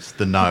times and it's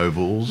the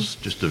nobles,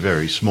 just a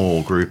very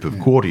small group of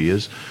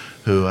courtiers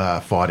who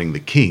are fighting the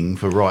king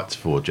for rights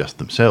for just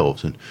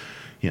themselves. And,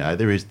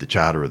 there is the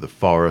Charter of the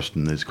Forest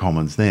and there's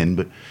commons then,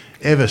 but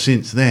ever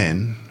since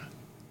then,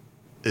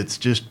 it's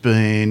just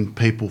been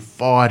people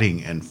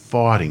fighting and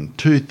fighting,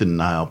 tooth and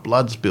nail,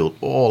 blood spilt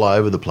all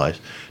over the place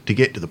to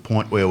get to the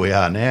point where we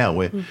are now,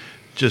 where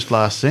just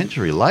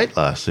late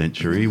last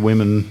century,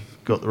 women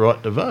got the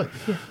right to vote.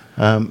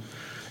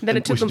 Then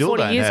it took them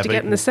 40 years to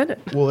get in the Senate.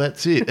 Well,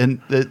 that's it.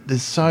 And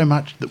there's so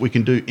much that we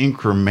can do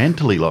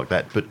incrementally like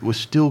that, but we're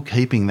still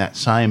keeping that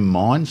same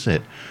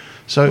mindset.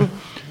 So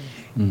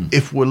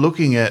if we're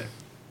looking at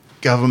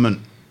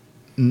government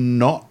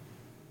not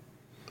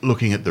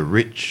looking at the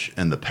rich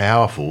and the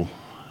powerful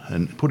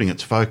and putting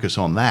its focus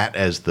on that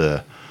as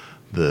the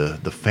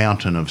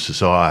fountain of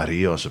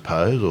society, I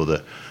suppose, or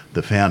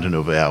the fountain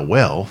of our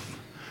wealth,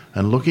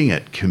 and looking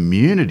at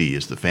community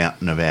as the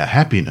fountain of our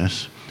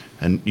happiness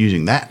and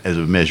using that as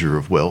a measure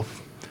of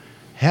wealth,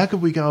 how could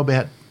we go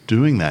about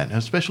doing that,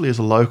 especially as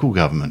a local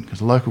government? Because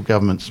the local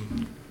government's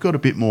got a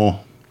bit more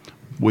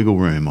wiggle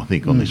room, I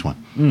think, on this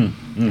one.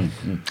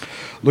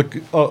 Look,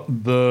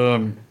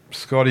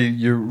 Scotty,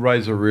 you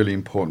raise a really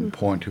important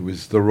point. It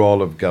was the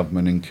role of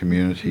government in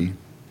community,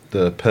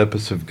 the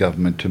purpose of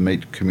government to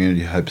meet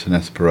community hopes and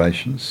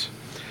aspirations.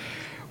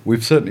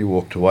 We've certainly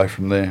walked away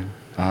from there,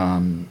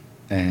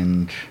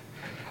 and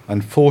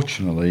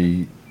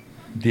unfortunately,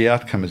 the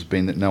outcome has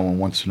been that no one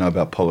wants to know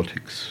about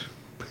politics.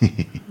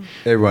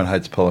 Everyone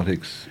hates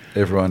politics.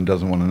 Everyone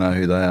doesn't want to know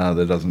who they are.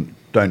 They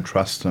don't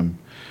trust them.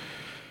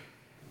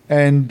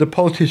 And the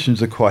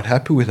politicians are quite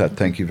happy with that,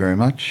 thank you very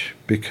much,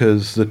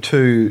 because the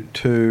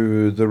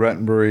the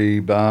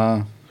Rattenbury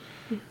Bar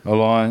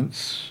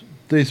Alliance,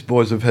 these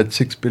boys have had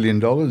 $6 billion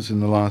in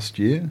the last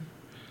year,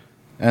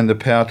 and the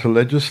power to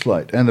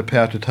legislate, and the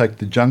power to take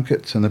the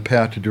junkets, and the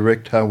power to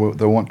direct how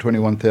they want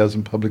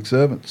 21,000 public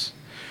servants.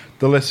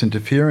 The less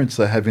interference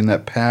they have in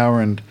that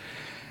power and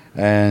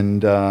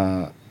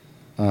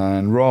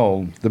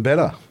role, the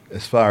better,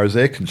 as far as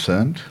they're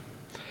concerned.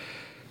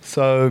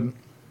 So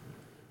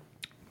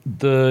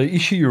the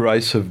issue you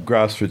raise of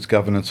grassroots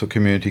governance or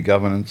community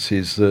governance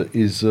is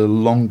the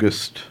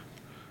longest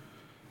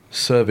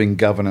serving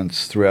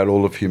governance throughout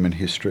all of human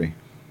history.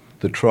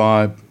 The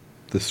tribe,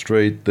 the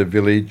street, the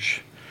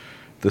village,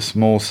 the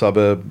small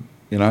suburb,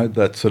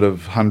 that sort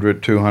of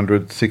 100,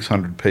 200,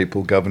 600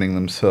 people governing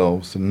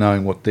themselves and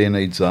knowing what their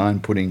needs are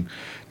and putting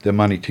their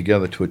money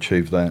together to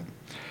achieve that.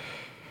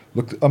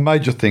 Look, a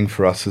major thing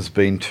for us has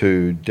been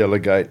to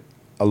delegate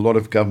a lot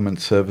of government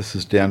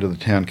services down to the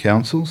town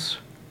councils,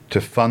 to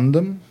fund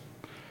them,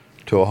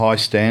 to a high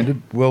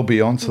standard, well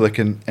beyond, so they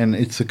can, and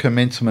it's a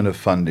commencement of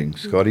funding,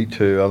 Scotty,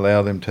 to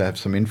allow them to have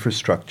some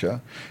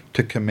infrastructure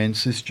to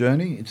commence this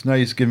journey. It's no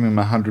use giving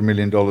them $100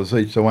 million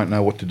each, they won't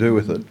know what to do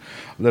with it,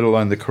 let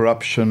alone the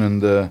corruption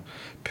and the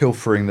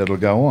pilfering that'll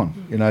go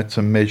on. You know, it's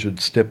a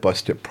measured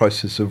step-by-step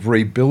process of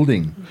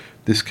rebuilding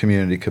this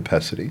community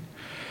capacity.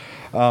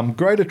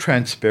 Greater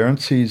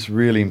transparency is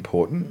really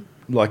important,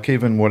 like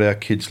even what our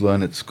kids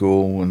learn at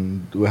school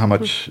and how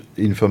much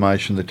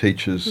information the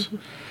teachers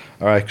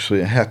are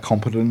actually, how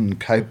competent and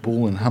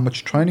capable, and how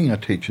much training our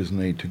teachers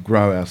need to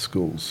grow our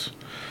schools.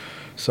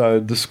 So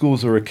the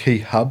schools are a key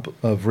hub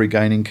of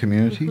regaining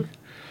community.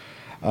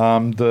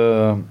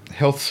 The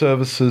health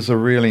services are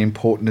really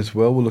important as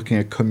well. We're looking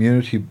at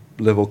community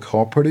level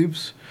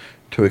cooperatives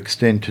to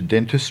extend to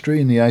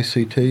dentistry in the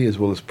ACT, as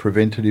well as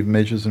preventative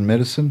measures in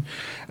medicine,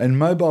 and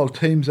mobile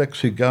teams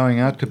actually going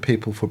out to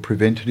people for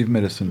preventative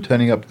medicine,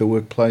 turning up at the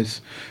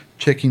workplace,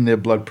 checking their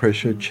blood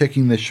pressure,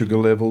 checking their sugar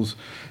levels,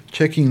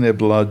 checking their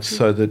blood,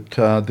 so that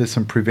there's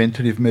some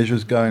preventative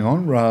measures going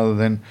on, rather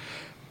than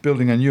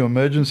building a new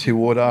emergency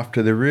ward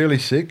after they're really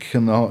sick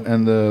and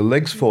the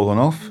leg's fallen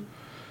off.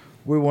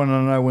 We want to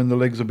know when the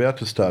leg's about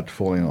to start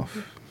falling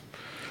off.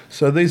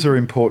 So these are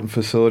important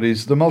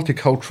facilities. The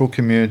multicultural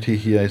community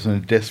here is in a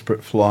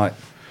desperate flight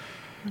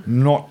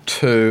not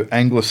to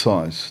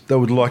anglicise. They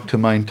would like to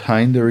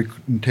maintain their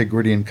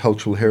integrity and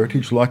cultural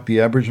heritage, like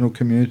the Aboriginal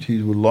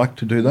communities would like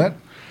to do that,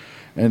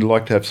 and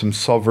like to have some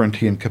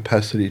sovereignty and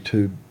capacity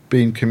to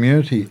be in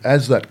community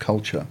as that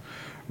culture,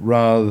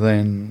 rather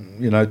than,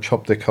 you know,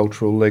 chop their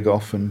cultural leg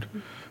off and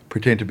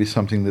pretend to be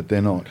something that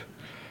they're not.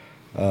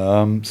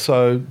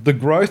 So the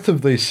growth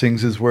of these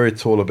things is where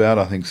it's all about,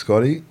 I think,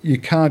 Scotty. You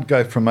can't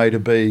go from A to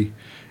B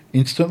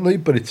instantly,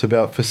 but it's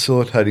about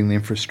facilitating the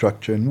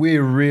infrastructure, and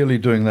we're really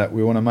doing that.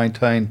 We want to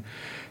maintain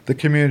the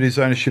community's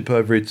ownership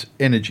over its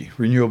energy,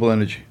 renewable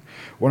energy.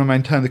 We want to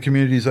maintain the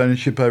community's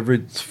ownership over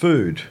its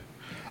food,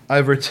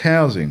 over its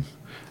housing,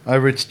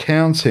 over its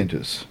town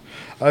centres,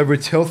 over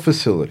its health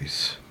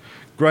facilities,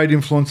 great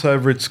influence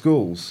over its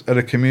schools at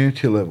a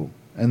community level.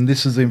 And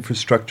this is the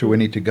infrastructure we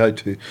need to go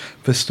to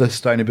for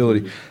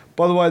sustainability.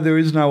 By the way, there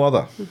is no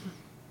other.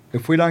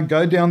 If we don't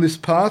go down this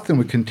path and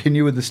we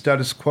continue with the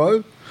status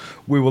quo,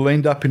 we will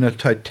end up in a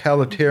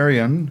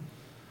totalitarian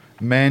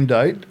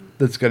mandate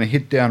that's going to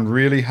hit down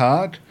really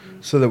hard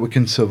so that we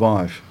can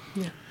survive.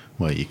 Yeah.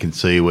 Well, you can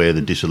see where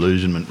the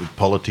disillusionment with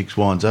politics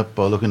winds up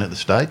by looking at the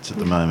States at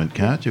the moment,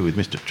 can't you, with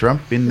Mr.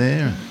 Trump in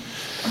there?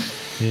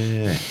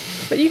 Yeah.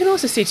 But you can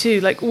also see too,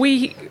 like,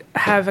 we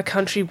have a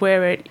country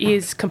where it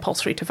is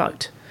compulsory to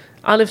vote.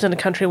 I lived in a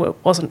country where it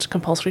wasn't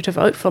compulsory to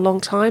vote for a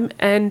long time,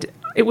 and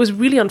it was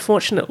really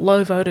unfortunate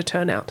low voter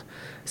turnout.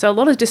 So a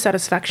lot of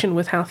dissatisfaction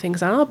with how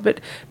things are,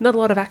 but not a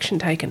lot of action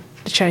taken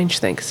to change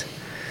things.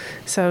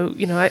 So,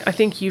 you know, I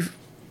think you've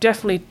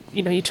definitely,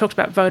 you know, you talked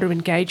about voter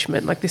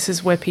engagement. Like, this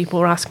is where people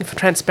are asking for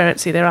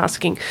transparency. They're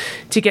asking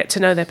to get to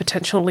know their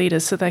potential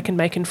leaders so they can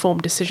make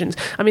informed decisions.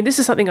 I mean, this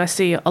is something I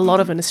see a lot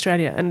of in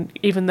Australia. And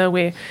even though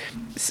we're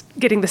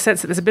getting the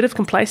sense that there's a bit of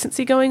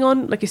complacency going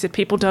on, like you said,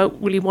 people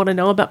don't really want to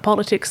know about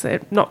politics.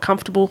 They're not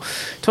comfortable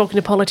talking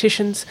to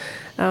politicians.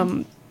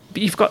 But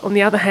you've got, on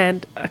the other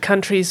hand,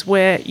 countries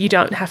where you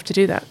don't have to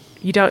do that.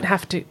 You don't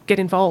have to get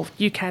involved.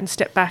 You can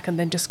step back and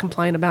then just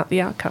complain about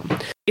the outcome.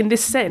 In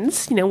this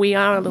sense, you know, we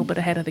are a little bit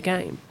ahead of the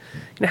game.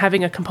 You know,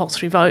 having a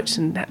compulsory vote,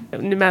 and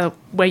no matter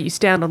where you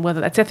stand on whether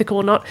that's ethical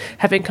or not,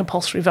 having a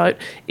compulsory vote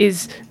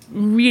is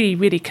really,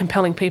 really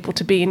compelling people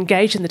to be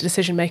engaged in the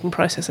decision-making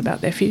process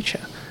about their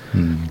future.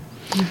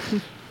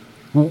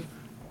 Well,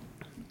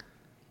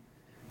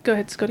 Go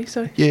ahead, Scotty,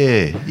 sorry.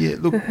 Yeah.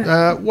 Look,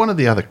 one of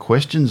the other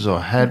questions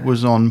I had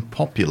was on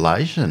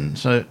population.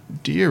 So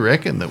do you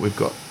reckon that we've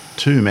got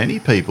too many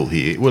people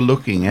here? We're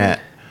looking at,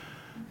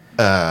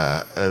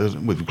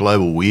 with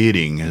global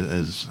weirding,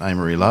 as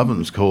Amory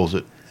Lovins calls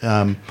it,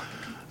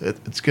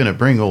 it's going to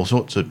bring all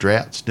sorts of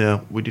droughts.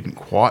 Now, we didn't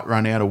quite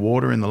run out of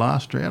water in the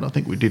last drought. I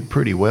think we did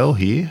pretty well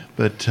here,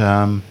 but...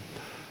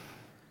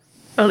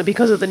 only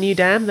because of the new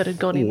dam that had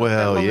gone in.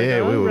 Well, yeah,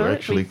 ago, we were right?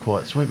 actually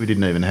quite sweet. We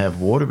didn't even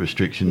have water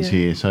restrictions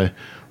here. So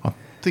I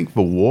think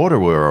for water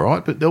we're all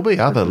right, but there'll be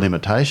other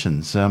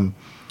limitations.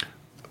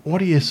 What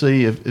do you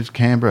see of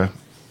Canberra?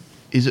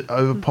 Is it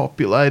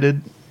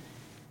overpopulated?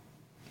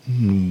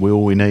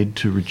 Will we need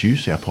to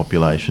reduce our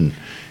population?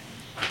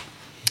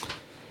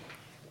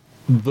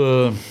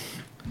 the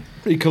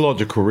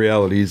ecological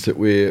reality is that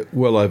we're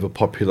well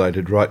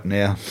overpopulated right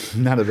now.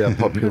 None of our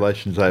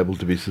population is able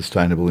to be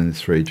sustainable in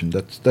this region.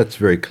 That's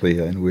very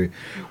clear, and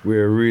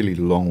we're a really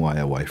long way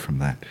away from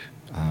that.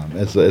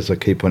 As I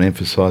keep on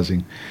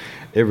emphasising,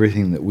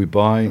 everything that we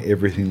buy,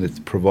 everything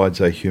that provides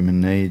our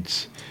human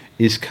needs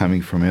is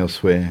coming from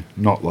elsewhere,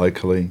 not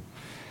locally.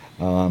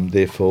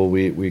 Therefore,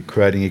 we're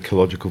creating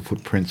ecological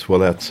footprints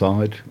well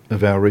outside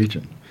of our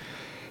region.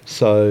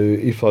 So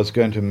if I was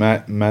going to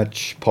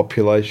match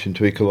population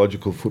to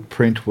ecological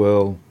footprint,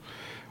 well,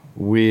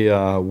 we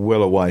are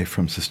well away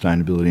from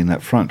sustainability in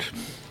that front.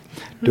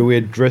 Do we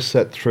address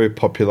that through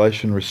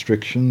population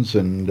restrictions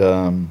and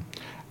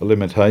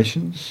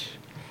limitations?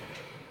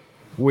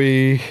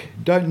 We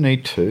don't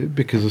need to,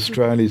 because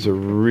Australia's a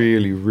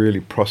really,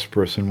 really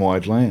prosperous and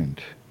wide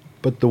land.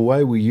 But the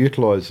way we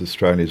utilise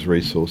Australia's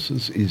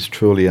resources is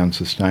truly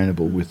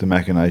unsustainable with the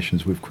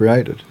machinations we've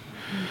created.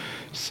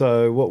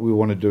 So what we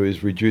want to do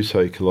is reduce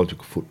our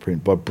ecological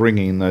footprint by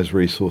bringing in those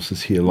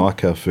resources here,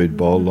 like our food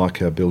bowl,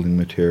 like our building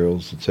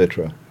materials,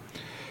 etc.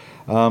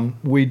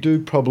 We do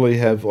probably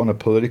have, on a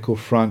political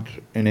front,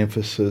 an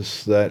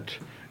emphasis that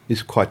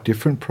is quite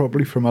different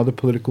probably from other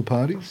political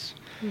parties.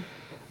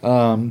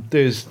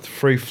 There's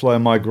free flow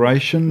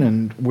migration,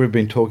 and we've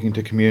been talking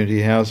to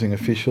community housing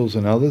officials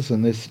and others,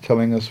 and they're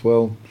telling us,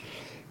 well,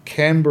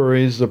 Canberra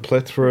is a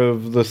plethora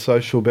of the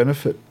social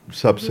benefit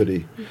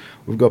subsidy.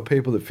 We've got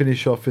people that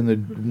finish off in the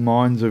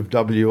mines of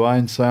WA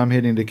and say, I'm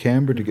heading to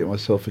Canberra to get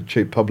myself a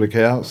cheap public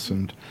house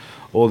and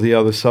all the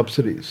other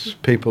subsidies.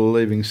 People are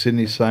leaving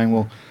Sydney saying,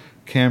 well,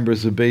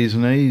 Canberra's the bee's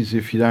knees.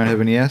 If you don't have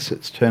any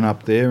assets, turn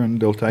up there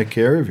and they'll take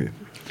care of you.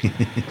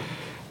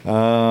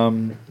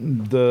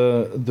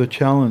 The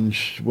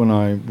challenge when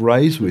I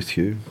raise with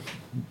you,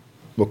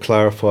 or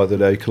clarify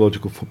that our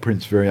ecological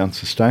footprint's very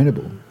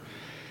unsustainable,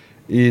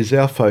 is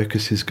our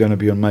focus is going to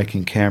be on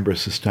making Canberra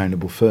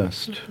sustainable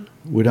first.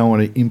 We don't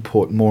want to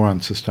import more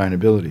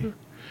unsustainability.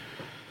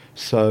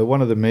 So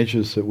one of the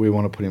measures that we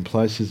want to put in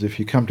place is if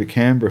you come to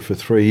Canberra for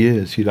 3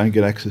 years, you don't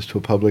get access to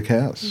a public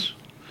house,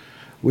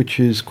 which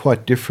is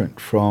quite different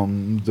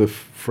from the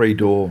free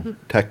door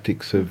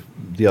tactics of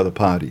the other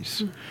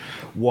parties.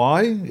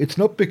 Why? It's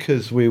not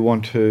because we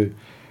want to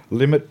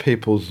limit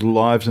people's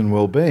lives and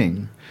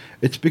well-being.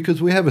 It's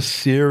because we have a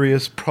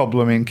serious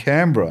problem in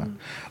Canberra.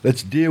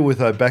 Let's deal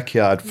with our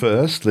backyard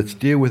first. Let's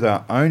deal with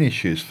our own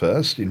issues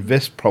first,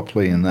 invest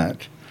properly in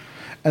that,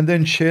 and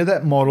then share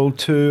that model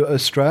to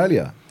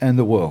Australia and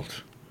the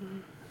world.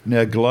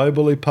 Now,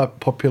 globally,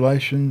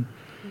 population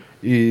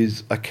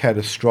is a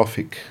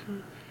catastrophic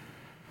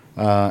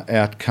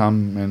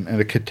outcome and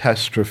a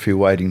catastrophe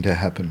waiting to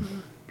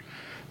happen.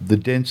 The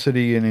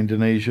density in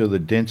Indonesia, the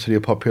density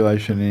of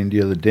population in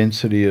India, the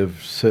density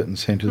of certain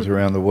centres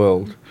around the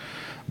world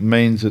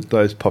means that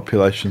those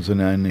populations are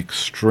now in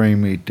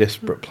extremely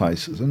desperate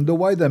places. And the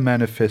way they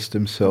manifest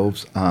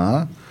themselves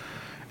are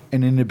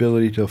an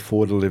inability to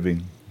afford a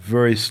living,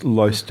 very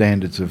low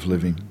standards of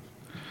living,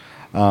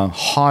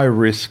 high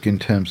risk in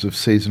terms of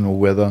seasonal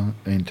weather,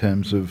 in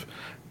terms of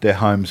their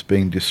homes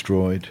being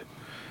destroyed,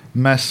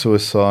 mass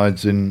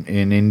suicides in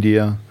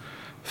India,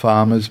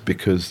 farmers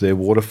because their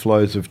water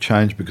flows have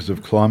changed because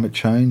of climate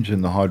change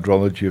and the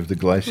hydrology of the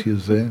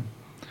glaciers there.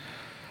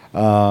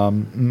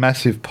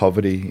 Massive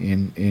poverty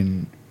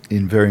in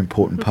very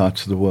important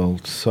parts of the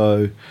world.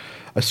 So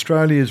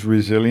Australia is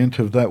resilient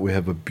of that. We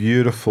have a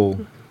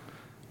beautiful,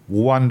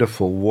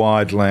 wonderful,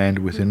 wide land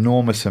with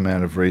enormous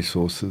amount of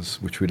resources,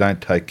 which we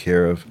don't take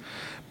care of,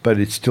 but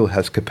it still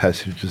has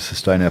capacity to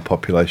sustain our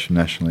population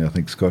nationally, I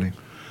think, Scotty.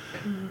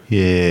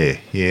 Yeah,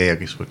 I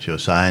guess what you're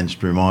saying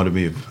just reminded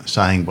me of a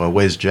saying by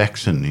Wes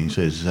Jackson. He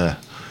says,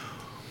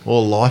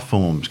 all life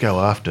forms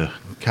go after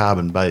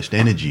carbon-based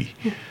energy.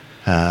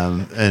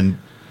 And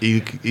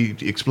he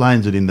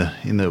explains it in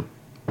the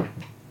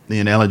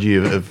analogy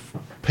of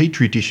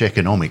petri dish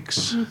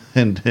economics.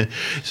 And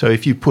so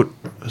if you put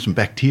some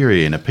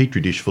bacteria in a petri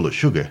dish full of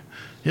sugar,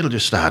 it'll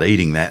just start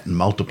eating that and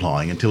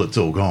multiplying until it's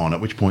all gone, at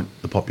which point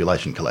the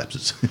population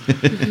collapses.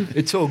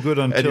 It's all good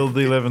until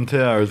the 11th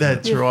hour, isn't it?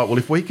 That's right. Well,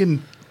 if we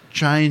can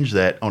change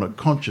that on a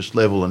conscious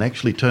level and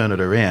actually turn it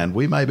around,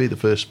 we may be the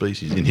first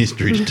species in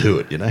history to do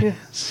it, you know?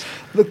 Yes.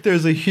 Look,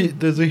 there's a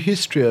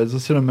history. As I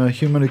said, I'm a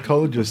human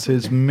ecologist.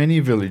 There's many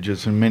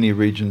villages and many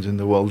regions in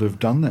the world who've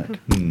done that.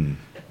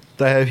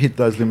 They have hit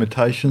those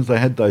limitations, they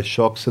had those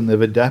shocks, and they've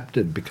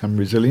adapted, become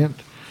resilient,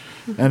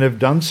 and have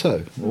done so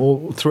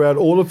throughout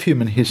all of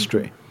human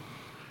history.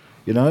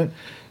 You know,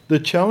 the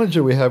challenge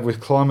that we have with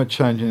climate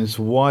change is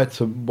why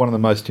it's one of the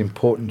most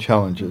important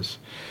challenges.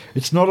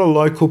 It's not a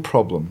local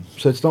problem.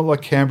 So it's not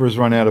like Canberra's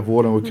run out of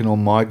water and we can all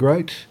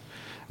migrate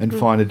and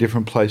find a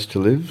different place to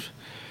live.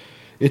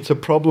 It's a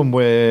problem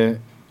where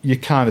you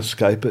can't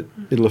escape it.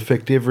 It'll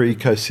affect every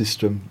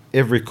ecosystem,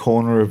 every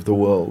corner of the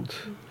world.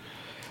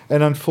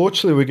 And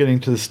unfortunately, we're getting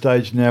to the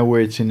stage now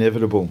where it's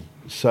inevitable.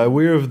 So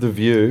we're of the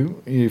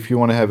view, if you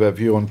want to have our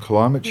view on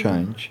climate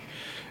change,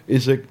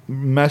 is that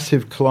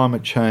massive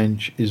climate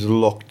change is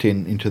locked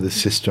into the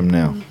system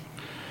now.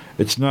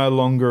 It's no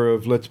longer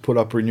of let's put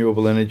up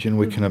renewable energy and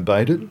we can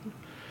abate it.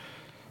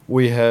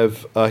 We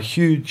have a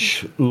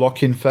huge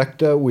lock-in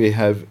factor. We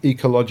have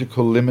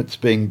ecological limits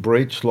being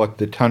breached, like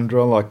the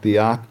tundra, like the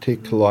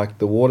Arctic, like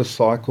the water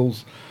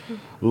cycles,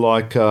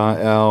 like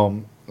our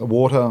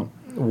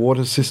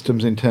water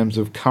systems in terms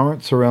of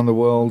currents around the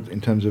world, in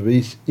terms of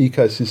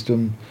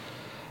ecosystem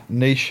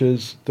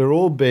niches. They're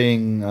all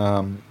being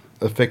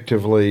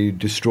effectively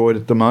destroyed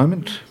at the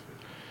moment.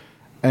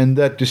 And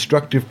that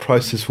destructive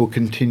process will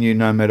continue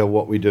no matter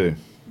what we do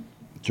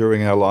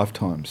during our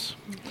lifetimes.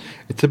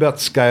 It's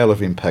about scale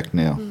of impact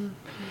now.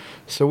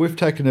 So we've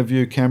taken a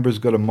view Canberra's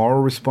got a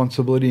moral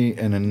responsibility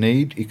and a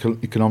need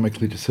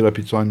economically to set up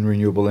its own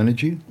renewable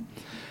energy,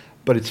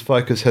 but its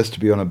focus has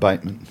to be on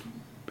abatement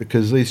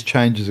because these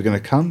changes are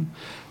going to come.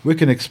 we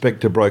can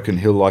expect a Broken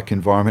Hill-like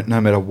environment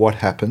no matter what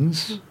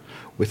happens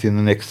within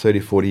the next 30,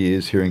 40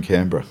 years here in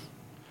Canberra.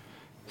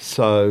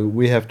 So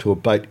we have to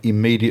abate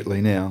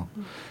immediately now.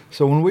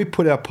 So when we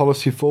put our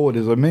policy forward,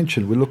 as I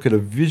mentioned, we look at a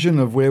vision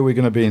of where we're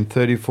going to be in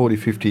 30, 40,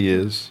 50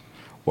 years,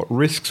 what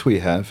risks we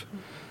have,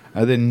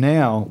 and then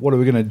now what are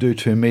we going to do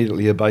to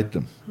immediately abate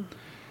them.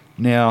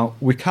 Now,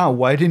 we can't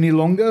wait any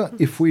longer.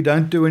 If we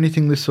don't do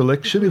anything this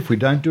election, if we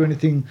don't do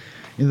anything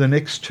in the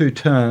next 2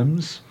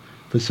 terms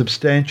for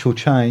substantial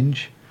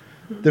change,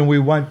 then we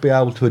won't be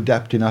able to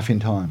adapt enough in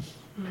time.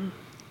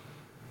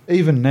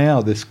 Even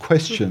now, there's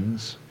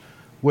questions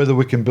whether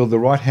we can build the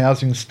right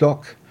housing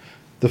stock,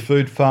 the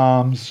food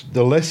farms,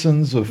 the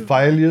lessons of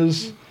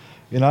failures.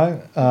 You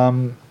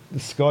know,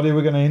 Scotty,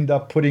 we're going to end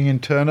up putting in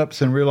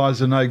turnips and realise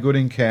they're no good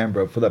in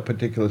Canberra for that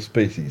particular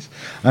species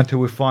until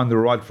we find the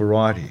right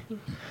variety.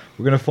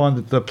 We're going to find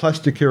that the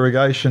plastic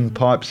irrigation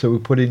pipes that we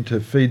put in to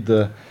feed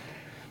the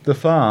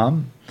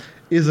farm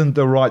isn't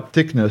the right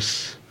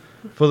thickness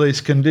for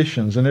these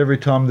conditions, and every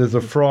time there's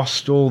a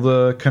frost, all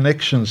the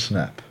connections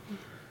snap.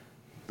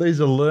 These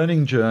are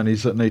learning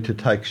journeys that need to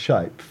take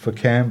shape for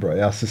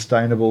Canberra, our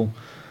sustainable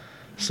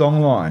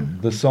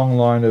songline, the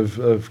songline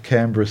of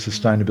Canberra's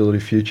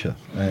sustainability future.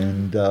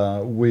 And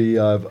we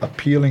are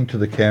appealing to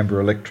the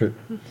Canberra electorate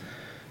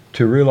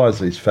to realise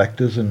these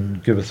factors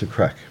and give us a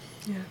crack.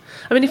 Yeah.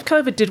 I mean, if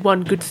COVID did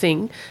one good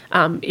thing,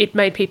 it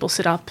made people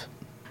sit up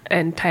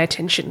and pay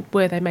attention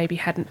where they maybe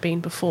hadn't been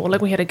before. Like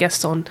we had a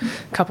guest on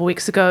a couple of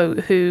weeks ago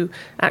who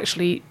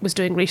actually was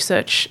doing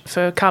research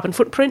for carbon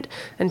footprint,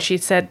 and she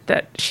said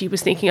that she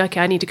was thinking, okay,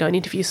 I need to go and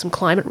interview some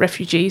climate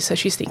refugees. So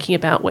she's thinking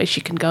about where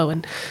she can go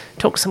and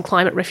talk to some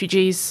climate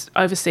refugees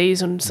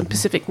overseas and some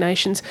Pacific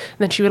nations. And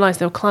then she realised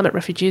there were climate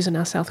refugees on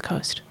our south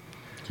coast.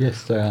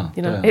 Yes, they are.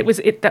 You know,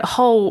 that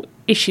whole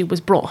issue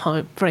was brought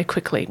home very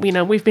quickly. You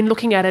know, we've been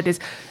looking at it as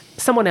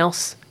someone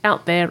else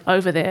out there,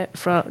 over there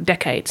for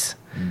decades.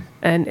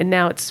 And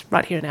now it's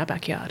right here in our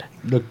backyard.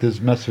 Look, there's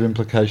massive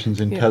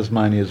implications in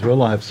Tasmania as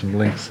well. I have some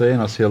links there,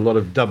 and I see a lot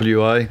of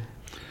WA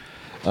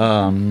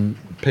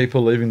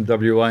people leaving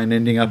WA and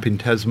ending up in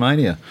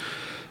Tasmania.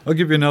 I'll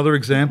give you another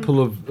example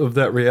of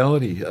that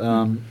reality,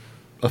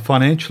 a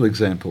financial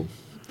example.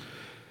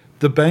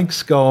 The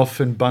banks go off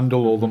and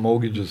bundle all the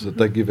mortgages that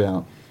they give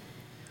out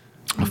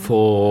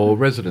for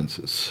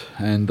residences,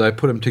 and they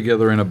put them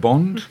together in a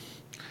bond,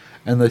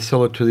 and they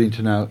sell it to the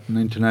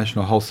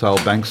international wholesale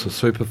banks or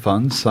super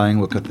funds,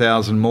 saying, look,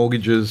 1,000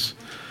 mortgages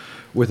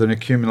with an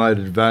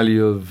accumulated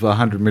value of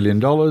 $100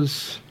 million or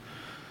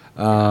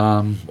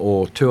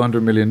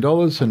 $200 million,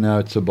 and now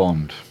it's a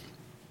bond.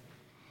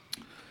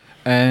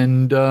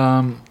 And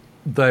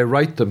they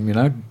rate them, you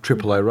know,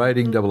 AAA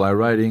rating, AA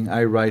rating,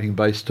 A rating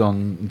based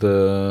on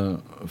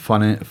the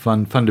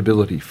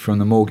fundability from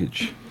the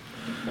mortgage.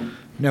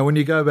 Now, when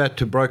you go back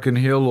to Broken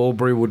Hill,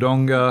 Albury,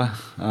 Wodonga,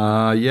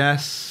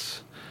 Yass,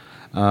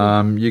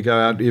 you go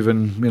out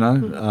even,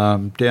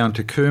 down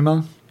to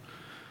Cooma,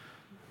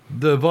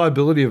 the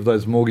viability of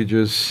those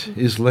mortgages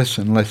is less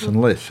and less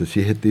and less as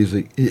you hit these,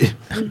 you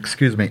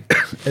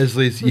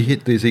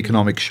hit these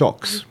economic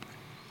shocks.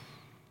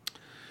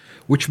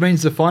 Which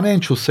means the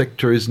financial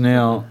sector is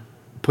now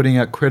putting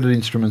out credit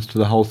instruments to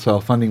the wholesale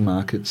funding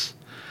markets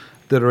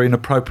that are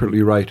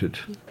inappropriately rated,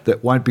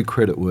 that won't be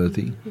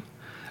creditworthy,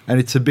 and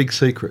it's a big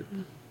secret.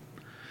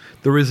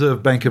 The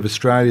Reserve Bank of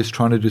Australia is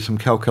trying to do some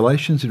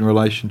calculations in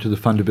relation to the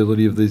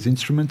fundability of these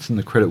instruments and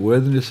the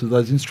creditworthiness of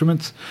those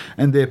instruments,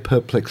 and they're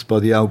perplexed by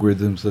the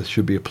algorithms they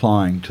should be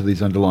applying to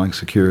these underlying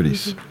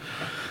securities.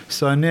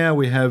 So now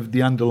we have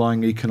the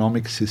underlying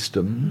economic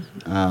system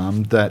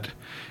that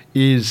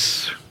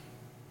is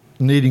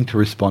needing to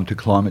respond to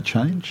climate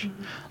change,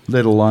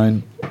 let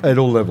alone at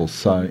all levels.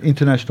 So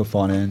international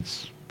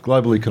finance,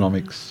 global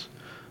economics,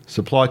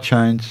 supply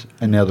chains,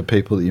 and now the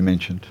people that you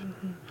mentioned.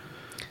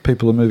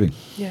 People are moving.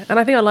 Yeah, and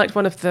I think I liked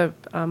one of the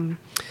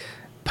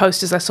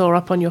posters I saw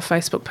up on your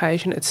Facebook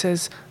page, and it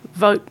says,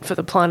 vote for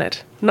the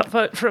planet. Not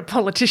vote for a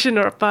politician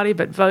or a party,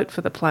 but vote for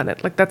the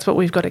planet. Like, that's what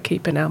we've got to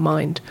keep in our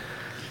mind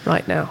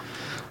right now.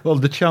 Well,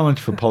 the challenge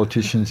for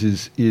politicians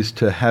is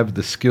to have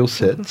the skill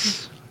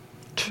sets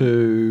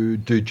to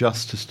do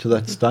justice to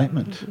that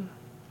statement.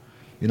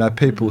 You know,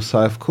 people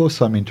say, of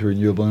course I'm into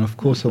renewable and of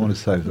course I want to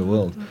save the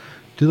world.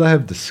 Do they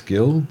have the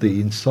skill,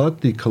 the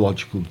insight, the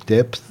ecological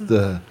depth,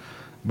 the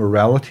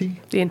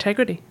morality? The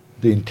integrity.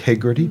 The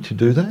integrity to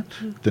do that?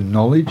 The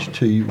knowledge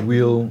to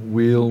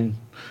wield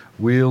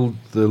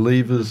the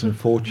levers and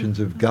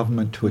fortunes of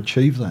government to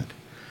achieve that?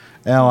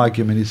 Our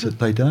argument is that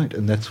they don't,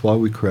 and that's why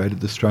we created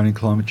the Australian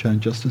Climate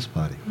Change Justice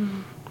Party.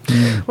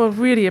 Well,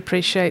 really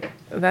appreciate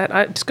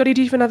that. Scotty,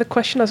 do you have another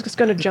question? I was just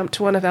going to jump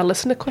to one of our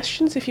listener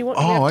questions, if you want.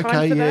 Oh, have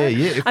time for that.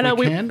 If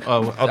we can.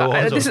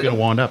 Otherwise, I was going to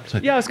wind up. So.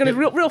 Yeah, I was going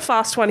to real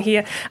fast one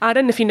here. I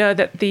don't know if you know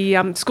that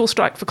the School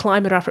Strike for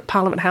Climate are up at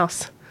Parliament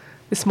House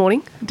this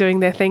morning, doing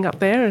their thing up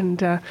there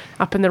and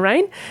up in the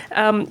rain.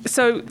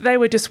 So they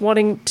were just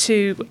wanting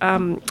to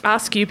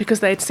ask you, because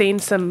they'd seen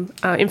some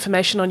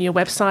information on your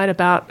website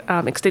about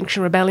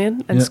Extinction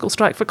Rebellion and School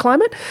Strike for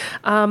Climate,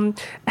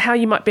 how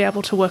you might be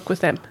able to work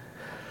with them.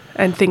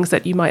 and things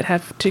that you might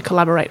have to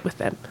collaborate with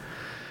them?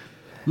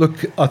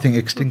 Look, I think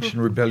Extinction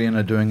Rebellion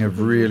are doing a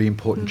really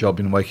important job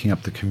in waking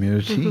up the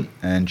community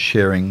and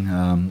sharing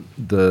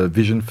the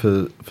vision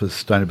for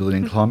sustainability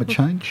and climate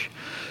change.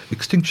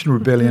 Extinction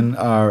Rebellion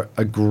are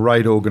a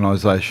great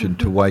organisation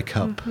to wake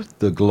up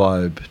the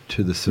globe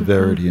to the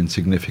severity and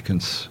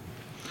significance.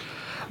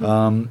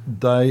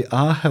 They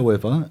are,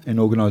 however, an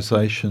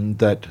organisation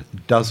that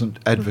doesn't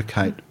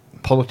advocate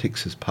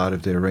politics as part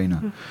of their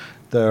arena.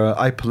 They're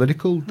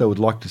apolitical. They would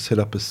like to set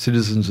up a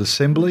citizens'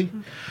 assembly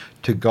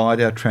to guide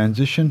our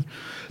transition.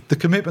 The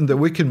commitment that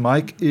we can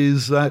make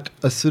is that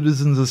a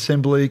citizens'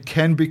 assembly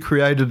can be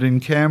created in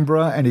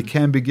Canberra and it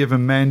can be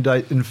given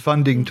mandate and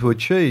funding to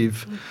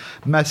achieve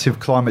massive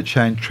climate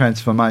change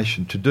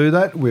transformation. To do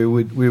that, we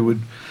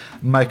would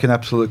make an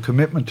absolute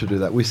commitment to do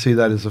that. We see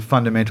that as a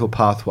fundamental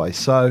pathway.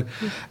 So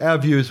our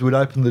views would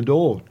open the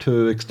door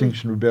to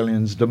Extinction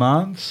Rebellion's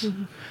demands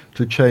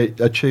to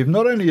achieve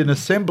not only an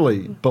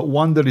assembly, but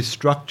one that is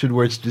structured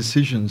where its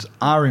decisions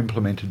are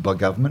implemented by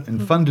government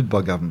and funded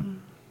by government.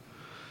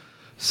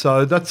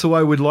 So that's the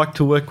way we'd like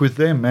to work with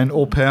them, and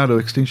all power to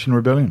Extinction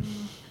Rebellion.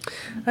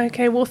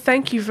 Okay, well,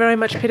 thank you very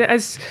much, Peter.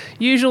 As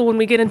usual, when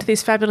we get into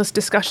these fabulous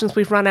discussions,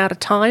 we've run out of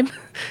time.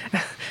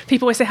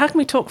 People always say, how can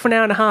we talk for an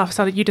hour and a half?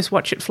 So you just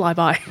watch it fly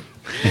by.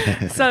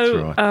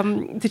 So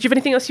right. Did you have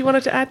anything else you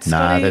wanted to add,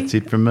 Scotty? No, that's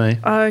it from me.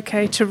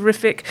 Okay,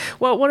 terrific.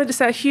 Well, I wanted to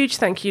say a huge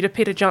thank you to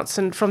Peter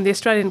Johnson from the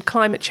Australian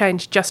Climate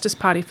Change Justice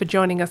Party for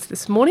joining us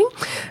this morning.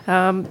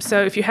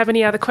 So if you have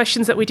any other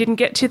questions that we didn't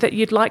get to that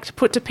you'd like to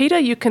put to Peter,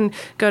 you can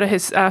go to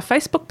his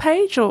Facebook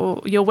page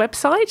or your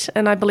website,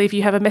 and I believe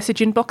you have a message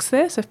inbox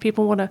there, so if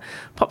people want to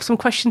pop some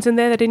questions in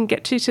there they didn't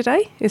get to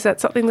today, is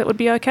that something that would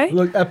be okay?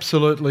 Look,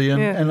 absolutely,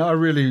 and I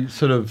really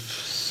sort of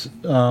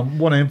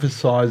want to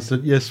emphasise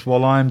that, yes,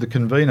 while I'm the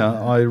convener,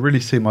 I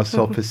really see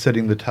myself as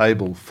setting the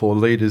table for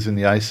leaders in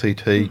the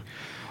ACT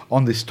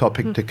on this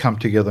topic to come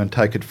together and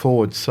take it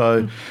forward.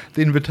 So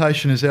the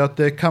invitation is out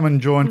there. Come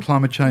and join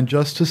Climate Change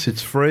Justice.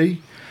 It's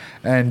free,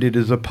 and it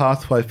is a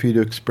pathway for you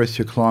to express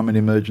your climate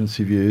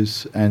emergency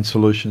views and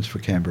solutions for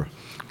Canberra.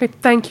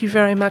 Thank you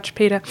very much,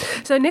 Peter.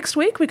 So next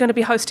week we're going to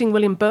be hosting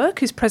William Burke,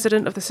 who's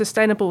president of the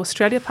Sustainable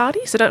Australia Party.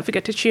 So don't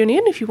forget to tune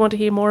in if you want to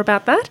hear more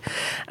about that.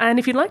 And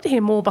if you'd like to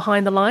hear more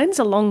behind the lines,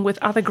 along with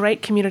other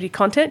great community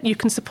content, you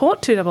can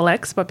support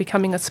 2XX by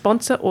becoming a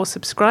sponsor or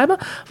subscriber,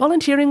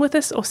 volunteering with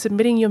us, or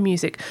submitting your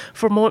music.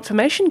 For more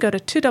information, go to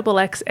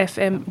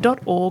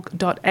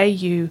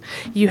 2xxfm.org.au.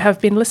 You have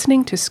been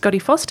listening to Scotty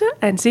Foster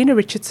and Zena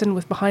Richardson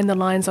with Behind the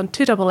Lines on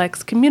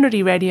 2XX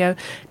Community Radio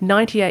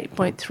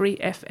 98.3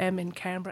 FM in Canberra.